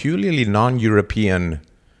peculiarly non-European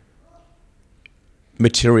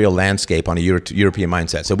material landscape on a European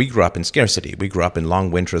mindset. So we grew up in scarcity. We grew up in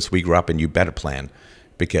long winters. We grew up in you better plan.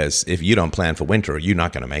 Because if you don't plan for winter, you're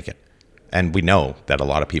not going to make it. And we know that a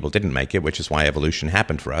lot of people didn't make it, which is why evolution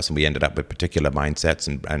happened for us. And we ended up with particular mindsets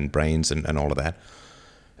and brains and all of that.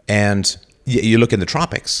 And you look in the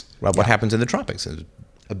tropics, right? What happens in the tropics?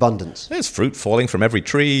 Abundance. There's fruit falling from every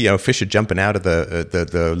tree. You know, fish are jumping out of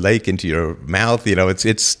the lake into your mouth. You know,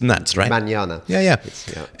 it's nuts, right? Manana. Yeah.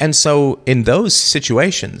 And so in those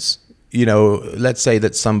situations, you know, let's say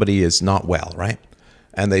that somebody is not well, right?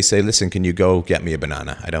 And they say, listen, can you go get me a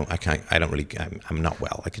banana? I'm not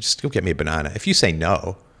well. I could just go get me a banana. If you say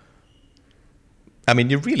no, I mean,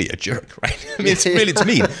 you're really a jerk, right? I mean, it's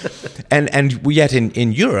mean. And yet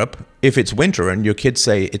in Europe, if it's winter and your kids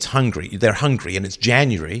say they're hungry and it's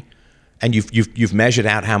January, and you've measured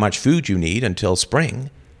out how much food you need until spring,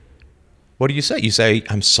 what do you say? You say,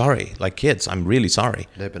 I'm sorry, like kids, I'm really sorry.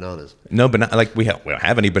 No bananas. No banana. Like we don't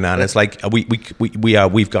have any bananas. Like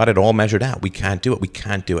we've got it all measured out. We can't do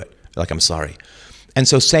it. Like, I'm sorry. And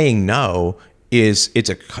so saying no it's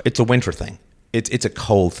a winter thing. It's a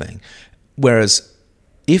cold thing. Whereas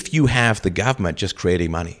if you have the government just creating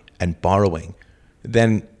money and borrowing,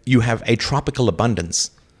 then you have a tropical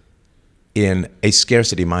abundance in a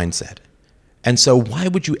scarcity mindset. And so why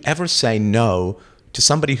would you ever say no to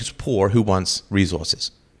somebody who's poor who wants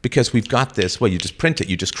resources? Because we've got this, well, you just print it,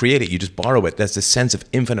 you just create it, you just borrow it. There's this sense of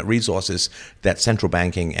infinite resources that central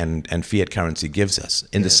banking and fiat currency gives us.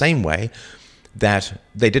 In the same way that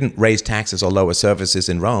they didn't raise taxes or lower services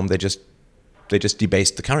in Rome, they just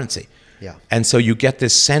debased the currency. Yeah. And so you get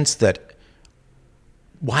this sense that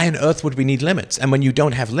why on earth would we need limits? And when you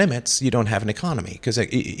don't have limits, you don't have an economy. Because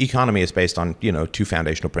economy is based on, you know, two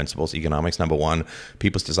foundational principles. Economics, number one,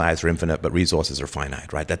 people's desires are infinite, but resources are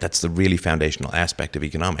finite, right? That's the really foundational aspect of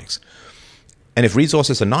economics. And if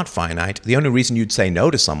resources are not finite, the only reason you'd say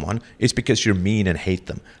no to someone is because you're mean and hate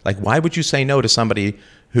them. Like, why would you say no to somebody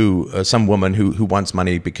some woman who wants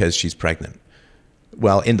money because she's pregnant?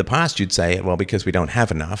 Well, in the past, you'd say, well, because we don't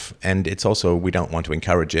have enough, and it's also we don't want to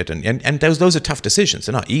encourage it, and those are tough decisions.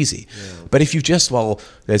 They're not easy. Yeah. But if you just,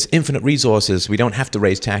 there's infinite resources, we don't have to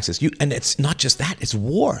raise taxes. And it's not just that, it's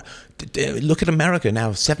war. Look at America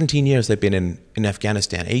now, 17 years they've been in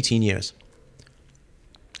Afghanistan, 18 years.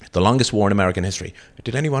 The longest war in American history.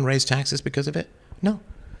 Did anyone raise taxes because of it? No.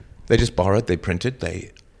 They just borrowed, they printed,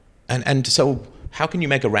 and so how can you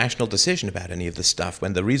make a rational decision about any of this stuff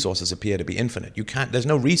when the resources appear to be infinite? You can't. There's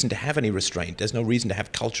no reason to have any restraint. There's no reason to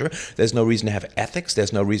have culture. There's no reason to have ethics.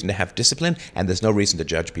 There's no reason to have discipline, and there's no reason to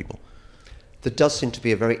judge people. There does seem to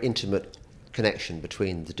be a very intimate connection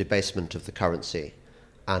between the debasement of the currency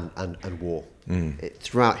and war.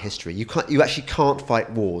 Throughout history, you actually can't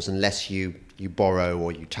fight wars unless you borrow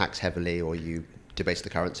or you tax heavily or you debase the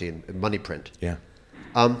currency and money print. Yeah.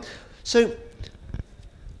 So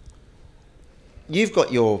you've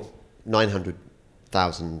got your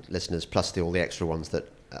 900,000 listeners plus all the extra ones that.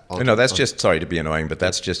 No, that's just, sorry to be annoying, but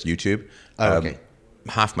that's just YouTube. Oh, okay.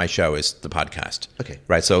 Half my show is the podcast. Okay.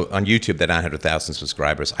 Right. So on YouTube, there are 900,000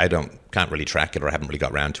 subscribers. I can't really track it, or haven't really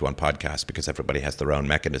got around to on podcasts, because everybody has their own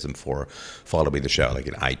mechanism for following the show, like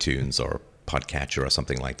in iTunes or Podcatcher or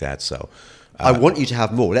something like that. So I want you to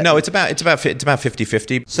have more. No, it's about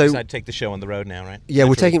 50-50. So I'd take the show on the road now, right? Yeah,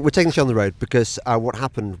 we're taking the show on the road because what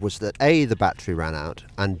happened was that A, the battery ran out,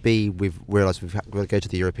 and B, we've realised we've got to go to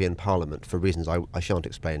the European Parliament for reasons I shan't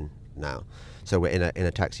explain now. So we're in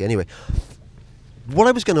a taxi anyway. What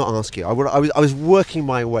I was going to ask you, I was working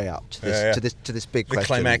my way up to this big the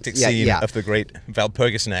question. Climactic scene of the great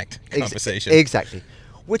Walpurgis Act conversation. Exactly,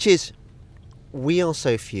 which is, we are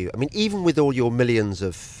so few. I mean, even with all your millions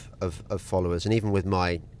of followers, and even with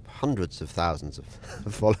my hundreds of thousands of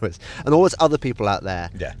followers, and all those other people out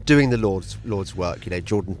there doing the Lord's work,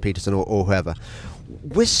 Jordan Peterson or whoever,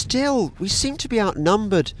 we seem to be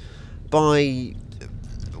outnumbered by.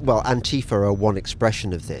 Well, Antifa are one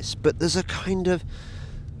expression of this, but there's a kind of...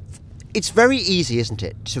 It's very easy, isn't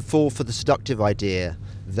it, to fall for the seductive idea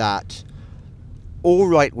that all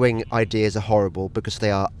right-wing ideas are horrible because they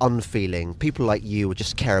are unfeeling. People like you would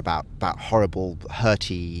just care about horrible,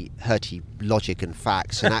 hurty logic and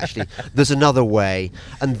facts, and actually there's another way,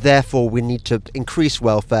 and therefore we need to increase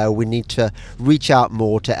welfare, we need to reach out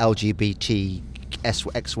more to LGBT,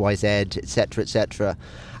 XYZ, etc.,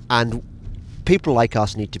 and people like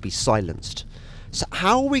us need to be silenced. So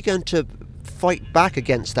how are we going to fight back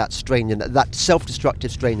against that strain, that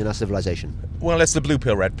self-destructive strain in our civilization? Well, it's the blue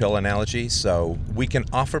pill, red pill analogy. So we can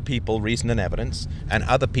offer people reason and evidence, and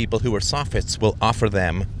other people who are sophists will offer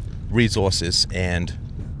them resources and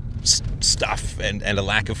stuff and a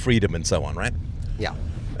lack of freedom and so on, right? Yeah.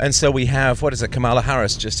 And so we have, Kamala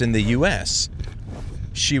Harris just in the U.S.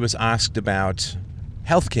 She was asked about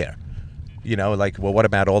healthcare. Well, what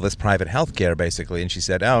about all this private healthcare, basically? And she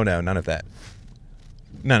said, oh, no, none of that.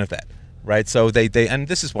 None of that, right? So they and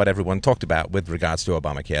this is what everyone talked about with regards to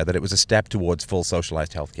Obamacare, that it was a step towards full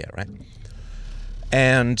socialized healthcare, right?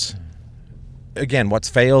 And again, what's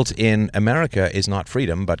failed in America is not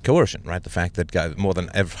freedom, but coercion, right? The fact that more than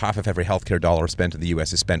half of every healthcare dollar spent in the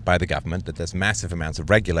U.S. is spent by the government, that there's massive amounts of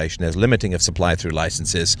regulation, there's limiting of supply through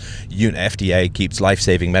licenses, FDA keeps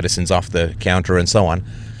life-saving medicines off the counter, and so on.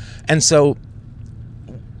 And so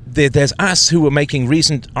there's us who are making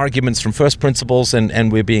reasoned arguments from first principles,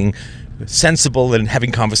 and we're being sensible and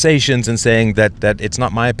having conversations and saying that it's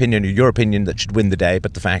not my opinion or your opinion that should win the day,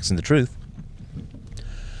 but the facts and the truth.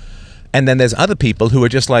 And then there's other people who are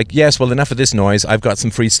just like, yes, well, enough of this noise, I've got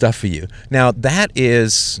some free stuff for you. Now, that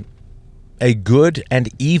is a good and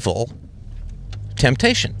evil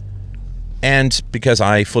temptation. And because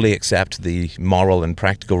I fully accept the moral and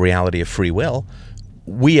practical reality of free will,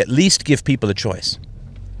 we at least give people a choice,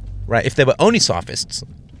 right? If they were only sophists,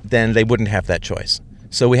 then they wouldn't have that choice.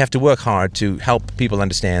 So we have to work hard to help people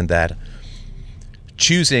understand that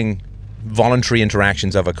choosing voluntary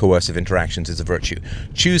interactions over coercive interactions is a virtue.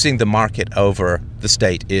 Choosing the market over the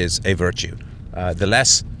state is a virtue. The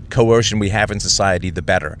less coercion we have in society, the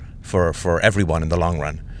better for everyone in the long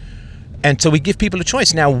run. And so we give people a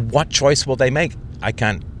choice. Now, what choice will they make? I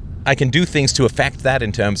can do things to affect that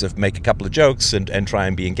in terms of make a couple of jokes and try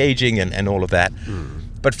and be engaging and all of that.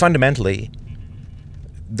 But fundamentally,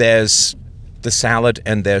 there's the salad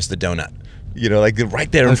and there's the donut.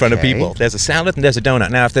 Right there in front of people. There's a salad and there's a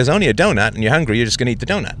donut. Now, if there's only a donut and you're hungry, you're just going to eat the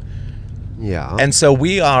donut. Yeah. And so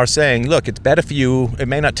we are saying, look, it's better for you. It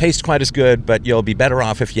may not taste quite as good, but you'll be better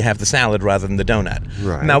off if you have the salad rather than the donut.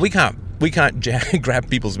 Right. Now, we can't grab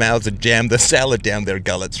people's mouths and jam the salad down their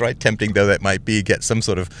gullets, right? Tempting though that might be, get some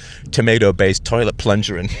sort of tomato-based toilet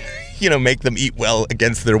plunger and, make them eat well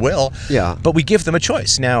against their will. Yeah. But we give them a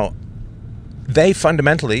choice. Now, they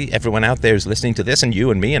fundamentally, everyone out there is listening to this, and you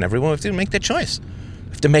and me and everyone have to make that choice.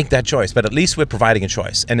 Have to make that choice. But at least we're providing a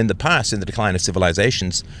choice. And in the past, in the decline of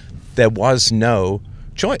civilizations, there was no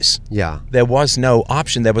choice. Yeah. There was no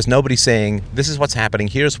option. There was nobody saying, this is what's happening,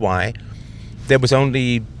 here's why. There was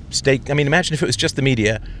only state. I mean, imagine if it was just the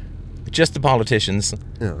media, just the politicians,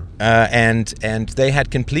 and they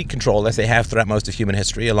had complete control, as they have throughout most of human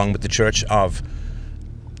history, along with the church, of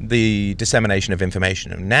the dissemination of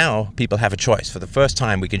information. And now people have a choice. For the first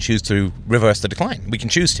time, we can choose to reverse the decline. We can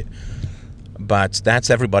choose to, but that's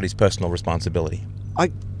everybody's personal responsibility. I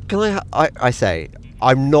say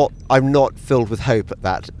I'm not filled with hope at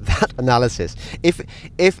that analysis. If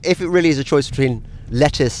it really is a choice between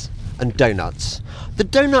lettuce and donuts, the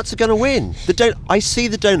donuts are going to win. I see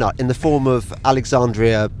the donut in the form of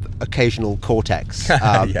Alexandria occasional cortex.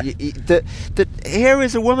 Here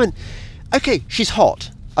is a woman. Okay, she's hot.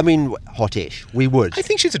 I mean, hot-ish. We would. I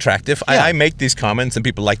think she's attractive. Yeah. I make these comments and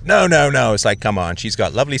people are like, no. It's like, come on. She's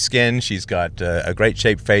got lovely skin. She's got a great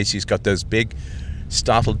shaped face. She's got those big,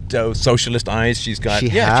 startled socialist eyes. She's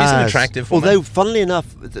an attractive woman. Although, funnily enough,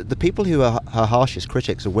 the people who are her harshest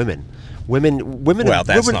critics are women. Women. Well,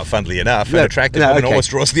 that's not funnily enough. An attractive woman always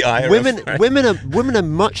draws the ire. Women are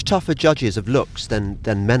much tougher judges of looks than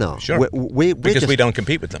men are. Sure. Because we don't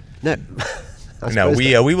compete with them. No. No,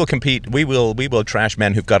 we will compete. We will trash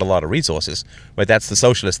men who've got a lot of resources. But that's the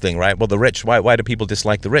socialist thing, right? Well, the rich. Why do people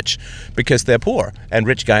dislike the rich? Because they're poor, and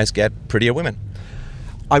rich guys get prettier women.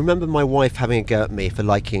 I remember my wife having a go at me for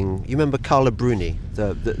liking. You remember Carla Bruni,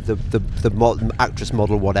 the actress,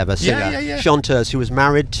 model, whatever, singer, chanteuse, who was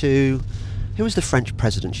married to. Who was the French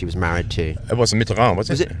president she was married to? It wasn't Mitterrand, was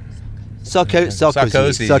it?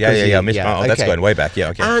 Sarkozy. Oh, that's going way back. Yeah,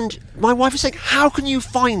 okay. And my wife was saying, how can you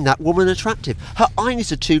find that woman attractive? Her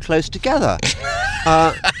eyes are too close together.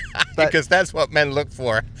 Because that's what men look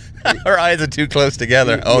for. Her eyes are too close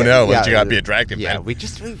together. She got to be attractive, man.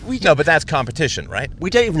 No, but that's competition, right?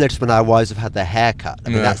 We don't even notice when our wives have had their hair cut. I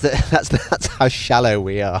mean, that's how shallow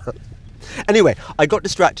we are. Anyway, I got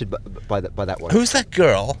distracted by that one. Who's that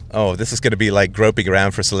girl? Oh, this is going to be like groping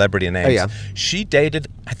around for celebrity names. Oh, yeah. She dated,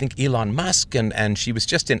 I think, Elon Musk, and she was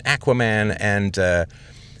just in Aquaman, and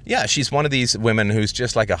she's one of these women who's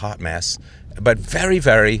just like a hot mess, but very,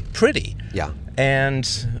 very pretty. Yeah. And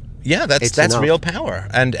that's real power.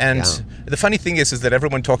 And the funny thing is that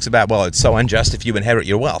everyone talks about, well, it's so unjust if you inherit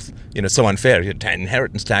your wealth. You know, so unfair.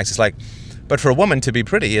 Inheritance tax is like, but for a woman to be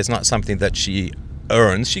pretty is not something that she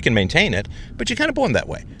earns. She can maintain it, but you're kind of born that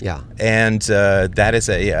way. Yeah. And that is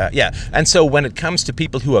And so when it comes to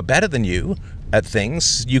people who are better than you at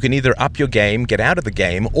things, you can either up your game, get out of the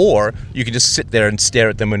game, or you can just sit there and stare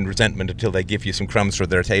at them in resentment until they give you some crumbs for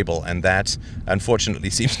their table. And that, unfortunately,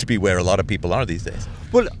 seems to be where a lot of people are these days.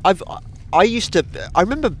 Well, I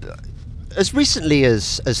remember as recently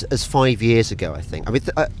as 5 years ago, I think. I mean,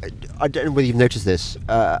 I don't know whether you've noticed this.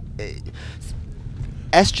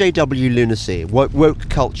 SJW lunacy, woke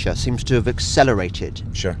culture, seems to have accelerated.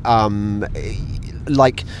 Sure.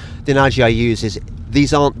 Like the analogy I use is,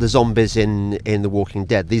 these aren't the zombies in The Walking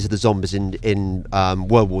Dead. These are the zombies in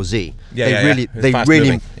World War Z. They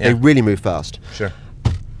really move fast. Sure.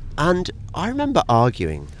 And I remember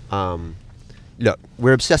arguing. Look,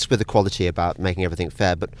 we're obsessed with equality, about making everything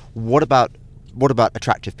fair, but what about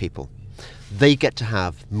attractive people? They get to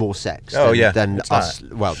have more sex than us.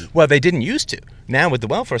 Well, they didn't used to. Now with the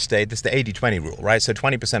welfare state, it's the 80-20 rule, right? So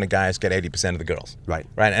 20% of guys get 80% of the girls. Right.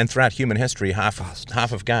 And throughout human history, half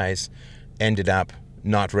of guys ended up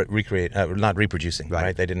not reproducing,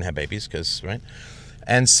 right? They didn't have babies right?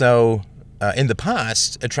 And so in the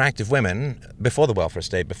past, attractive women, before the welfare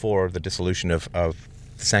state, before the dissolution of the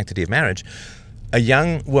sanctity of marriage, a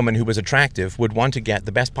young woman who was attractive would want to get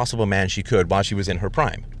the best possible man she could while she was in her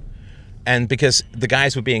prime. And because the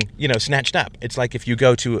guys were being, snatched up. It's like if you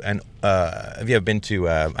go to have you ever been to,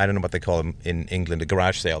 I don't know what they call them in England, a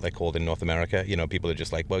garage sale, they're called in North America. People are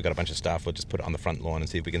just like, well, we've got a bunch of stuff, we'll just put it on the front lawn and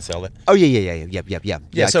see if we can sell it. Oh,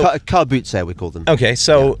 yeah. So, car boot sale, we call them. Okay,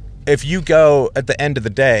 so if you go at the end of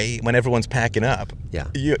the day, when everyone's packing up,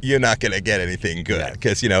 you're not going to get anything good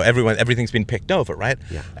because, everything's been picked over, right?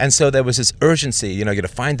 Yeah. And so there was this urgency, you got to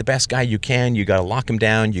find the best guy you can, you got to lock him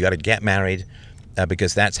down, you got to get married.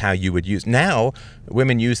 Because that's how you would use. Now,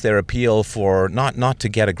 women use their appeal for not to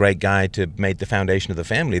get a great guy to make the foundation of the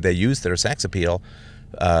family. They use their sex appeal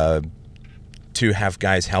to have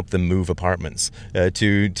guys help them move apartments,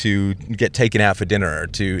 to get taken out for dinner,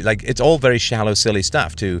 it's all very shallow, silly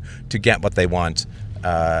stuff to get what they want,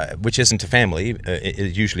 which isn't a family,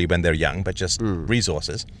 usually when they're young, but just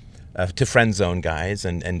resources. To friend zone guys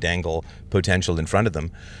and dangle potential in front of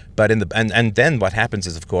them, but and then what happens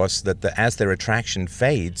is, of course, that as their attraction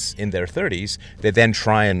fades in their 30s, they then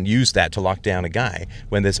try and use that to lock down a guy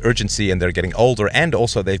when there's urgency and they're getting older, and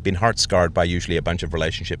also they've been heart scarred by usually a bunch of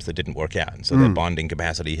relationships that didn't work out, and so their bonding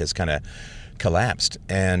capacity has kind of collapsed.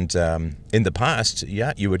 And in the past,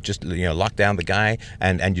 you would just lock down the guy,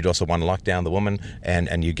 and you'd also want to lock down the woman,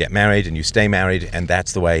 and you get married and you stay married, and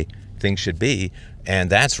that's the way things should be. And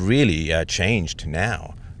that's really changed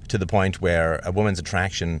now to the point where a woman's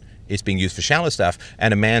attraction is being used for shallow stuff,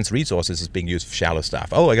 and a man's resources is being used for shallow stuff.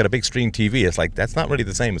 Oh, I got a big screen TV. It's like, that's not really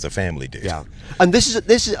the same as a family, dude. Yeah, and this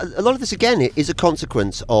is a lot of this again is a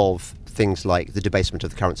consequence of things like the debasement of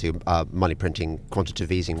the currency, money printing,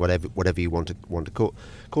 quantitative easing, whatever you want to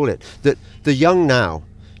call it. That the young now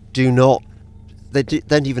don't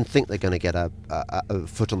even think they're going to get a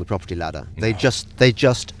foot on the property ladder. No. They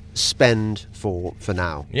just spend for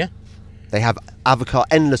now. Yeah. They have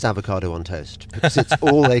endless avocado on toast because it's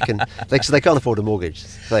all they can. So they can't afford a mortgage.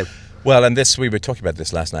 So, well, and we were talking about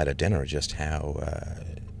this last night at dinner, just how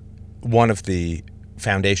one of the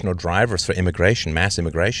foundational drivers for immigration, mass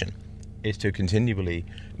immigration, is to continually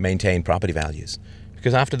maintain property values.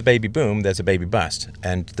 Because after the baby boom, there's a baby bust,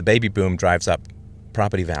 and the baby boom drives up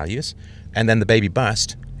property values, and then the baby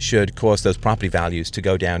bust should cause those property values to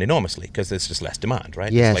go down enormously because there's just less demand,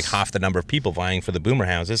 right? Yes. It's like half the number of people vying for the boomer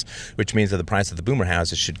houses, which means that the price of the boomer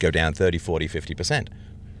houses should go down 30, 40, 50%.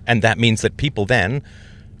 And that means that people then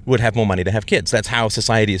would have more money to have kids. That's how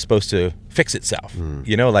society is supposed to fix itself.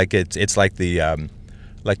 Like it's like the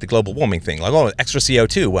global warming thing. Like, oh, extra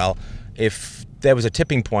CO2. Well, if there was a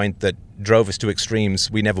tipping point that drove us to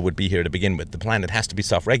extremes, we never would be here to begin with. The planet has to be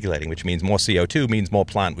self-regulating, which means more CO2 means more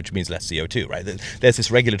plant, which means less CO2, right? There's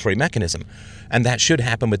this regulatory mechanism, and that should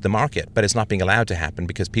happen with the market, but it's not being allowed to happen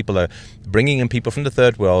because people are bringing in people from the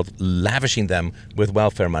third world, lavishing them with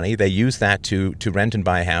welfare money. They use that to rent and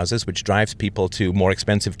buy houses, which drives people to more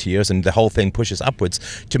expensive tiers, and the whole thing pushes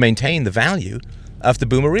upwards to maintain the value of the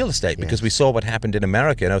boomer real estate, because we saw what happened in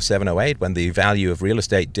America in 07, 08 when the value of real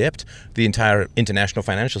estate dipped. The entire international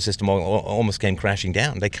financial system almost came crashing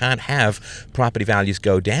down. They can't have property values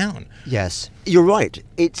go down. Yes, you're right.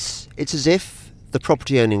 It's as if the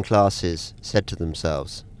property-owning classes said to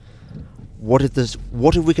themselves, "What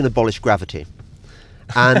if we can abolish gravity?"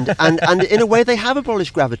 And in a way, they have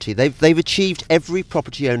abolished gravity. They've achieved every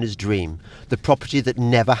property owner's dream: the property that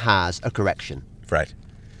never has a correction.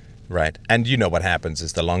 Right. And you know what happens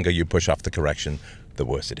is the longer you push off the correction, the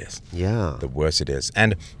worse it is. Yeah. The worse it is.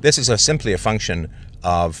 And this is simply a function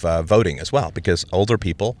of voting as well, because older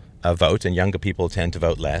people vote and younger people tend to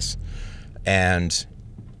vote less. And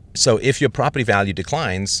so if your property value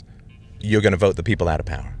declines, you're going to vote the people out of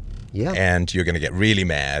power. Yeah. And you're going to get really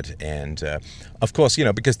mad. And of course,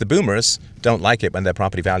 because the boomers don't like it when their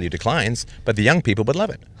property value declines, but the young people would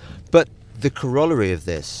love it. But the corollary of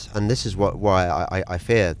this, and this is why I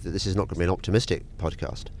fear that this is not going to be an optimistic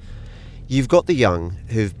podcast, you've got the young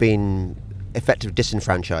who've been effectively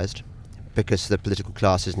disenfranchised because the political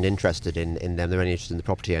class isn't interested in them. They're only interested in the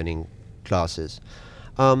property-owning classes.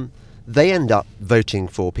 They end up voting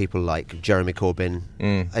for people like Jeremy Corbyn.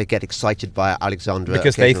 They get excited by Alexandra.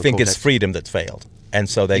 Because they think it's freedom that's failed. And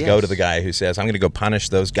so they go to the guy who says, I'm going to go punish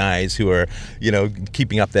those guys who are,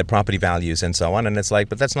 keeping up their property values and so on. And it's like,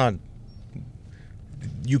 but that's not...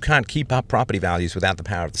 You can't keep up property values without the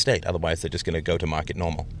power of the state. Otherwise, they're just going to go to market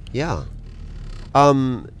normal. Yeah.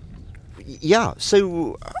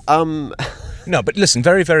 So... No, but listen,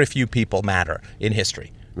 very, very few people matter in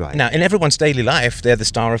history. Right. Now, in everyone's daily life, they're the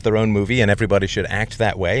star of their own movie, and everybody should act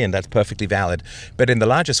that way, and that's perfectly valid. But in the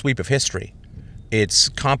larger sweep of history, it's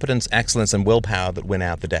competence, excellence, and willpower that win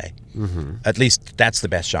out the day. Mm-hmm. At least that's the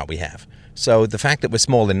best shot we have. So the fact that we're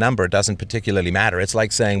small in number doesn't particularly matter. It's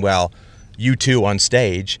like saying, well, you two on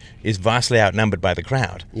stage is vastly outnumbered by the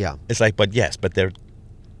crowd. Yeah. It's like, but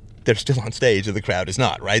they're still on stage and the crowd is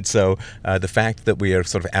not, right? So the fact that we are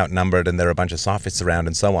sort of outnumbered and there are a bunch of sophists around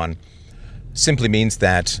and so on simply means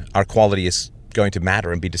that our quality is going to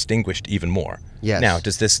matter and be distinguished even more. Yes. Now,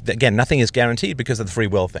 again, nothing is guaranteed because of the free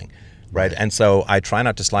will thing, right? And so I try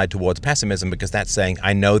not to slide towards pessimism because that's saying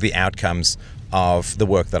I know the outcomes of the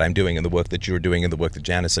work that I'm doing and the work that you're doing and the work that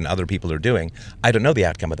Janice and other people are doing. I don't know the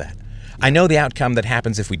outcome of that. I know the outcome that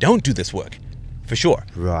happens if we don't do this work, for sure.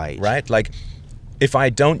 Right. Right? Like, if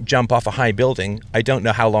I don't jump off a high building, I don't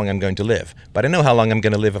know how long I'm going to live. But I know how long I'm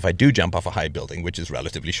going to live if I do jump off a high building, which is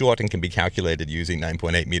relatively short and can be calculated using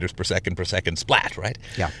 9.8 meters per second splat, right?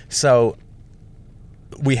 Yeah. So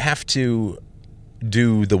we have to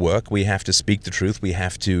do the work. We have to speak the truth. We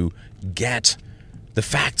have to get the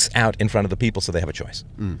facts out in front of the people so they have a choice.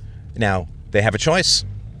 Now, they have a choice.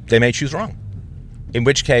 They may choose wrong. In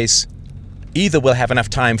which case, either we'll have enough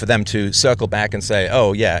time for them to circle back and say,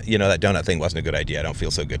 oh, yeah, that donut thing wasn't a good idea. I don't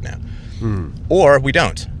feel so good now. Or we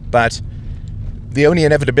don't. But the only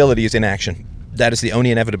inevitability is inaction. That is the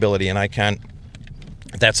only inevitability, and I can't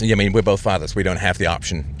That's, I mean, we're both fathers. We don't have the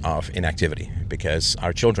option of inactivity because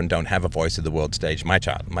our children don't have a voice at the world stage. My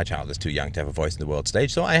child is too young to have a voice in the world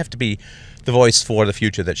stage, so I have to be the voice for the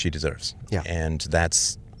future that she deserves. Yeah. And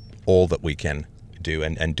that's all that we can do,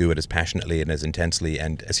 and do it as passionately and as intensely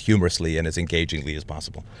and as humorously and as engagingly as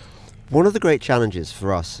possible. One of the great challenges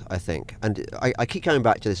for us, I think, and I keep coming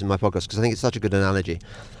back to this in my podcast because I think it's such a good analogy.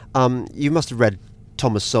 You must have read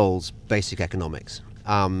Thomas Sowell's Basic Economics.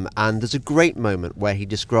 And there's a great moment where he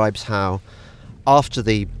describes how after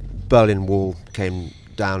the Berlin Wall came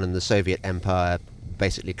down and the Soviet Empire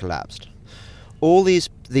basically collapsed, all these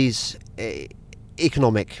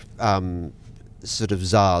economic sort of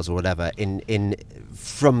czars or whatever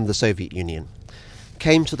from the Soviet Union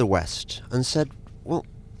came to the West and said, well,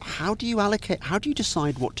 how do you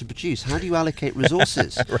decide what to produce? How do you allocate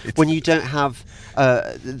resources Right. when you don't have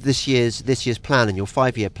this year's plan and your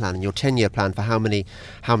 5-year plan and your 10-year plan for how many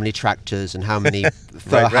tractors and how many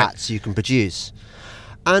fur Right. hats you can produce?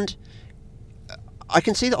 And I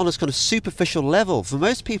can see that on a kind of superficial level. For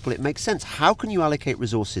most people, it makes sense. How can you allocate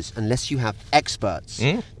resources unless you have experts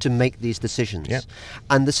to make these decisions? Yeah.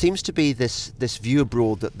 And there seems to be this view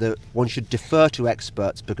abroad that one should defer to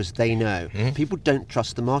experts because they know. People don't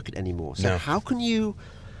trust the market anymore. So No. how can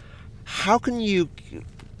you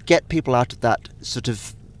get people out of that sort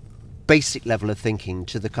of basic level of thinking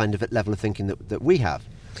to the kind of level of thinking that we have?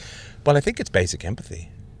 Well, I think it's basic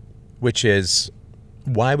empathy, which is,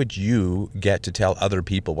 why would you get to tell other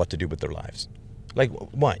people what to do with their lives? Like,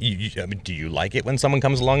 why? I mean, do you like it when someone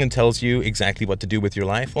comes along and tells you exactly what to do with your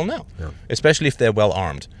life? Well, no. Especially if they're well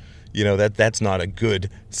armed. You know, that's not a good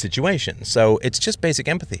situation. So it's just basic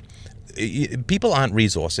empathy. People aren't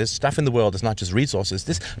resources. Stuff in the world is not just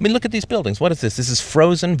resources. Look at these buildings. What is this? This is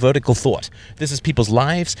frozen vertical thought. This is people's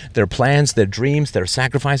lives, their plans, their dreams, their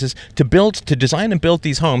sacrifices. To design and build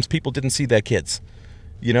these homes, people didn't see their kids.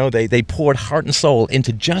 You know, they poured heart and soul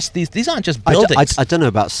into just these. These aren't just buildings. I don't know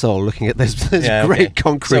about soul, looking at those Yeah, great okay.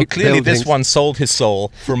 concrete So clearly buildings. this one sold his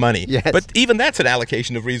soul for money. Yes. But even that's an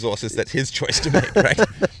allocation of resources that's his choice to make, right?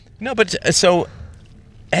 No, but so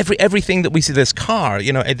everything that we see, this car,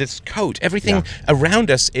 you know, this coat, everything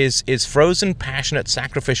around us is frozen, passionate,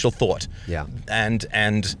 sacrificial thought. Yeah.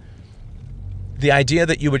 And the idea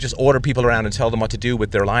that you would just order people around and tell them what to do with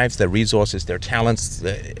their lives, their resources, their talents,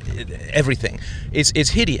 everything is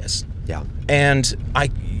hideous. Yeah. And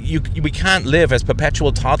we can't live as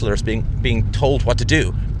perpetual toddlers being told what to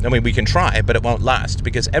do. I mean, we can try, but it won't last,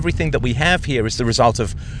 because everything that we have here is the result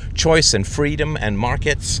of choice and freedom and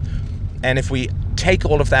markets. And if we take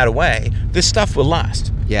all of that away, this stuff will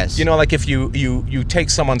last. Yes. You know, like if you take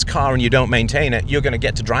someone's car and you don't maintain it, you're going to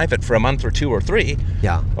get to drive it for a month or 2 or 3.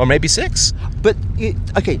 Yeah. Or maybe 6. But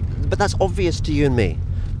but that's obvious to you and me.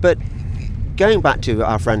 But going back to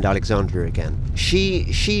our friend Alexandra again,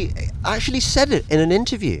 she actually said it in an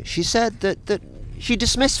interview. She said that she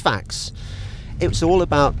dismissed facts. It's all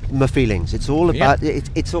about my feelings. It's all about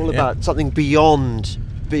it's all about something beyond.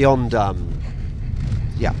 Well,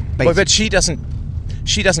 but she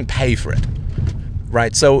doesn't pay for it.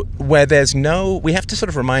 Right, so we have to sort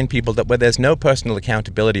of remind people that where there's no personal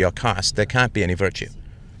accountability or cost, there can't be any virtue.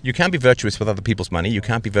 You can't be virtuous with other people's money. You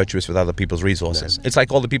can't be virtuous with other people's resources. No. It's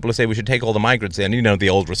like all the people who say we should take all the migrants in. You know, the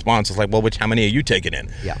old response is like, well, how many are you taking in?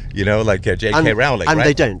 Yeah. You know, like J.K. Rowling, and right?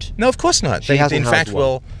 they don't. No, of course not. They in fact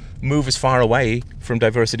will move as far away from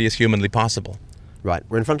diversity as humanly possible. Right,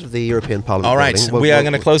 we're in front of the European Parliament. All right, we are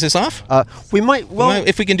going to close this off? We might,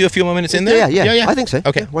 if we can do a few more minutes in there? Yeah, I think so.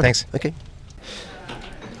 Okay, thanks. Okay.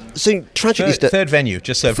 So tragically, third venue,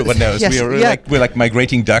 just so everyone knows. Yes, we're like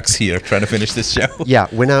migrating ducks here, trying to finish this show. Yeah,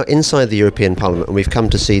 we're now inside the European Parliament, and we've come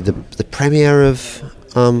to see the premiere of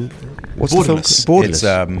what's Borderless. the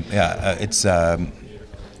film? Borderless. It's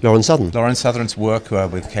Lauren Southern. Lauren Southern's work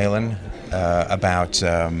with Kaelin about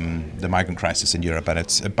the migrant crisis in Europe, and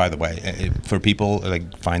it's, by the way, for people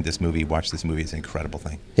find this movie, watch this movie. It's an incredible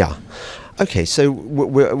thing. Yeah. Okay, so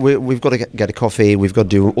we've got to get a coffee. We've got to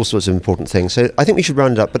do all sorts of important things. So I think we should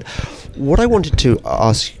round it up. But what I wanted to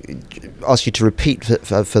ask you to repeat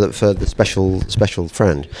for the special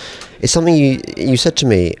friend is something you said to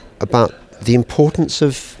me about the importance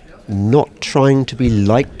of not trying to be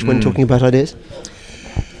liked when talking about ideas.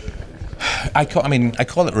 I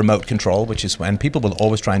call it remote control, which is when people will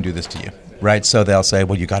always try and do this to you, right? So they'll say,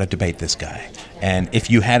 well, you got to debate this guy. And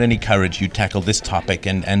if you had any courage, you'd tackle this topic.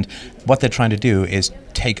 And what they're trying to do is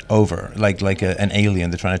take over, like an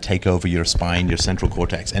alien. They're trying to take over your spine, your central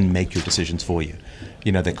cortex, and make your decisions for you.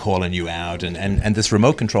 You know, they're calling you out. And this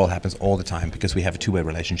remote control happens all the time because we have a two-way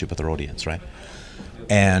relationship with our audience, right?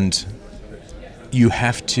 And you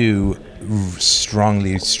have to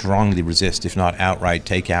strongly resist, if not outright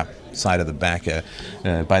take out side of the back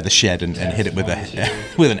by the shed and hit it with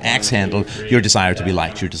with an axe handle, your desire to be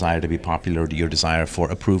liked, your desire to be popular, your desire for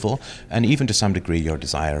approval, and even to some degree your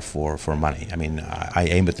desire for money. I mean, I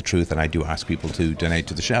aim at the truth, and I do ask people to donate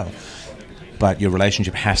to the show. But your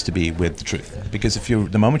relationship has to be with the truth, because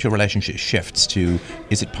the moment your relationship shifts to,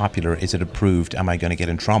 is it popular, is it approved, am I going to get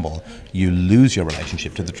in trouble, you lose your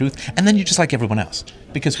relationship to the truth, and then you're just like everyone else,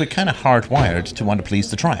 because we're kind of hardwired to want to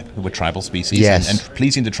please the tribe. We're tribal species, yes. and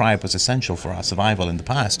pleasing the tribe was essential for our survival in the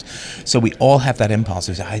past. So we all have that impulse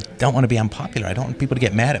of, I don't want to be unpopular, I don't want people to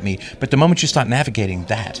get mad at me. But the moment you start navigating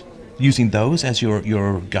that, using those as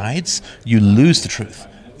your guides, you lose the truth,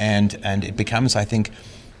 and it becomes, I think,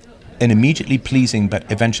 an immediately pleasing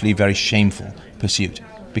but eventually very shameful pursuit,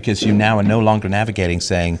 because you now are no longer navigating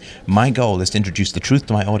saying, my goal is to introduce the truth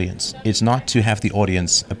to my audience. It's not to have the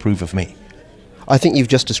audience approve of me. I think you've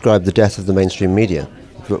just described the death of the mainstream media.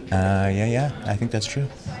 Yeah, I think that's true.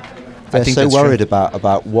 They're so worried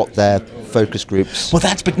about what their focus groups... Well,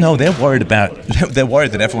 they're worried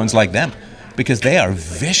that everyone's like them, because they are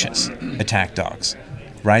vicious attack dogs.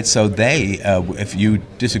 Right, so they, if you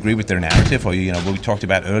disagree with their narrative, or we talked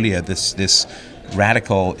about earlier this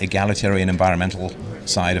radical egalitarian environmental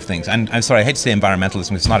side of things. And I'm sorry, I hate to say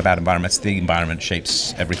environmentalism. It's not about environment. It's the environment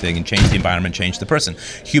shapes everything, and change the environment, change the person.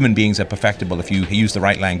 Human beings are perfectible. If you use the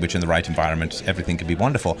right language in the right environment, everything can be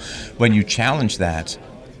wonderful. When you challenge that,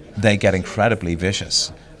 they get incredibly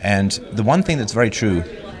vicious. And the one thing that's very true,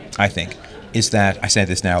 I think, is that I say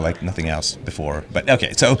this now like nothing else before. But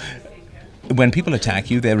okay, so. When people attack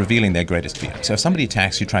you, they're revealing their greatest fear. So if somebody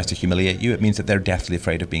attacks you, tries to humiliate you, it means that they're deathly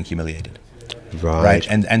afraid of being humiliated. Right.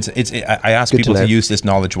 And I ask people to use this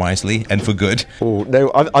knowledge wisely and for good. Oh no,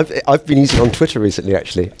 I've been using it on Twitter recently.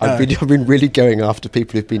 Actually, I've been really going after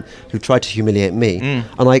people who've tried to humiliate me, and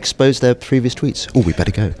I exposed their previous tweets. Oh, we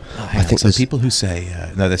better go. I think so. People who say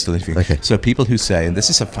no, they're still interviewing. Okay. So people who say, and this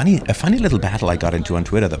is a funny little battle I got into on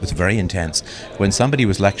Twitter that was very intense. When somebody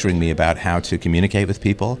was lecturing me about how to communicate with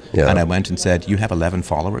people, and I went and said, "You have 11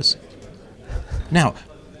 followers." Now,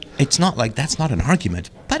 it's not like that's not an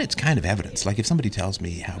argument, but it's kind of evidence. Like if somebody tells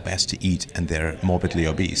me how best to eat and they're morbidly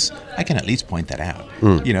obese, I can at least point that out.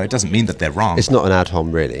 It doesn't mean that they're wrong. It's not an ad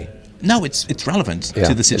hom, really. No, it's relevant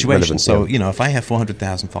to the situation. So, if I have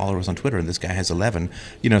 400,000 followers on Twitter and this guy has 11,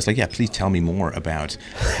 it's like, yeah, please tell me more about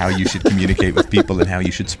how you should communicate with people and how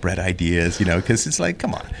you should spread ideas, because it's like,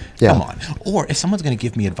 come on. Or if someone's going to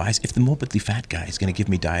give me advice, if the morbidly fat guy is going to give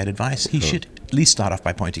me diet advice, he should at least start off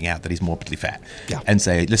by pointing out that he's morbidly fat and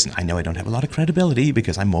say, listen, I know I don't have a lot of credibility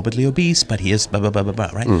because I'm morbidly obese, but he is blah, blah, blah, blah, blah,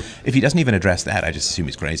 right? If he doesn't even address that, I just assume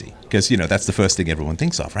he's crazy because, that's the first thing everyone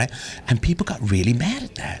thinks of, right? And people got really mad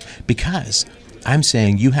at that. Because I'm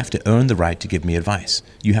saying you have to earn the right to give me advice.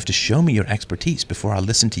 You have to show me your expertise before I'll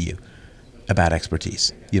listen to you about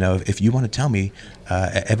expertise. If you want to tell me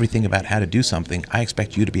everything about how to do something, I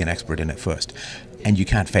expect you to be an expert in it first. And you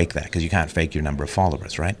can't fake that because you can't fake your number of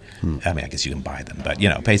followers, right? I mean, I guess you can buy them, but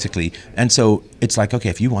basically. And so it's like, okay,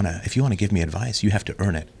 if you want to give me advice, you have to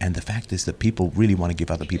earn it. And the fact is that people really want to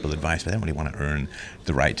give other people advice, but they don't really want to earn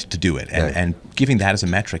the right to do it. And giving that as a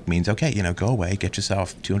metric means, okay, go away, get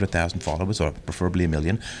yourself 200,000 followers, or preferably 1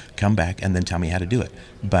 million, come back, and then tell me how to do it.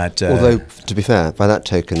 But although, to be fair, by that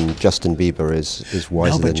token, Justin Bieber is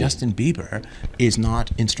wiser than... No, but Justin Bieber is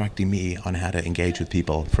not instructing me on how to engage with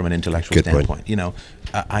people from an intellectual standpoint.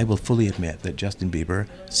 I will fully admit that Justin Bieber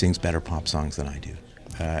sings better pop songs than I do.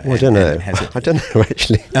 I don't know. I don't know,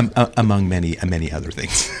 actually. Among many other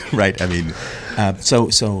things, right? I mean,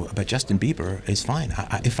 but Justin Bieber is fine.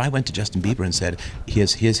 If I went to Justin Bieber and said,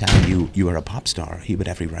 here's how you are a pop star, he would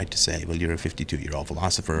have every right to say, well, you're a 52-year-old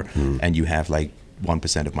philosopher and you have like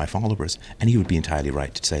 1% of my followers, and he would be entirely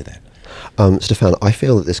right to say that. Stefan, I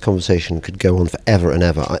feel that this conversation could go on forever and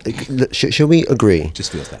ever. Shall we agree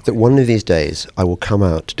Just feels that way. One of these days I will come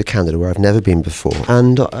out to Canada where I've never been before,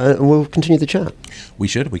 and we'll continue the chat? We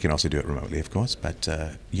should. We can also do it remotely, of course, but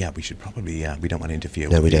we should probably, we don't want to interfere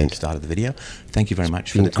with the start of the video. Thank you very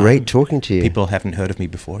much for the time. It's been great talking to you. People haven't heard of me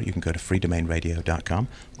before. You can go to freedomainradio.com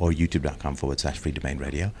or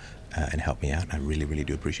youtube.com/freedomainradio and help me out. I really, really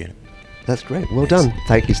do appreciate it. That's great. Well done.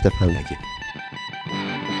 Thank you, Stefan. Thank you.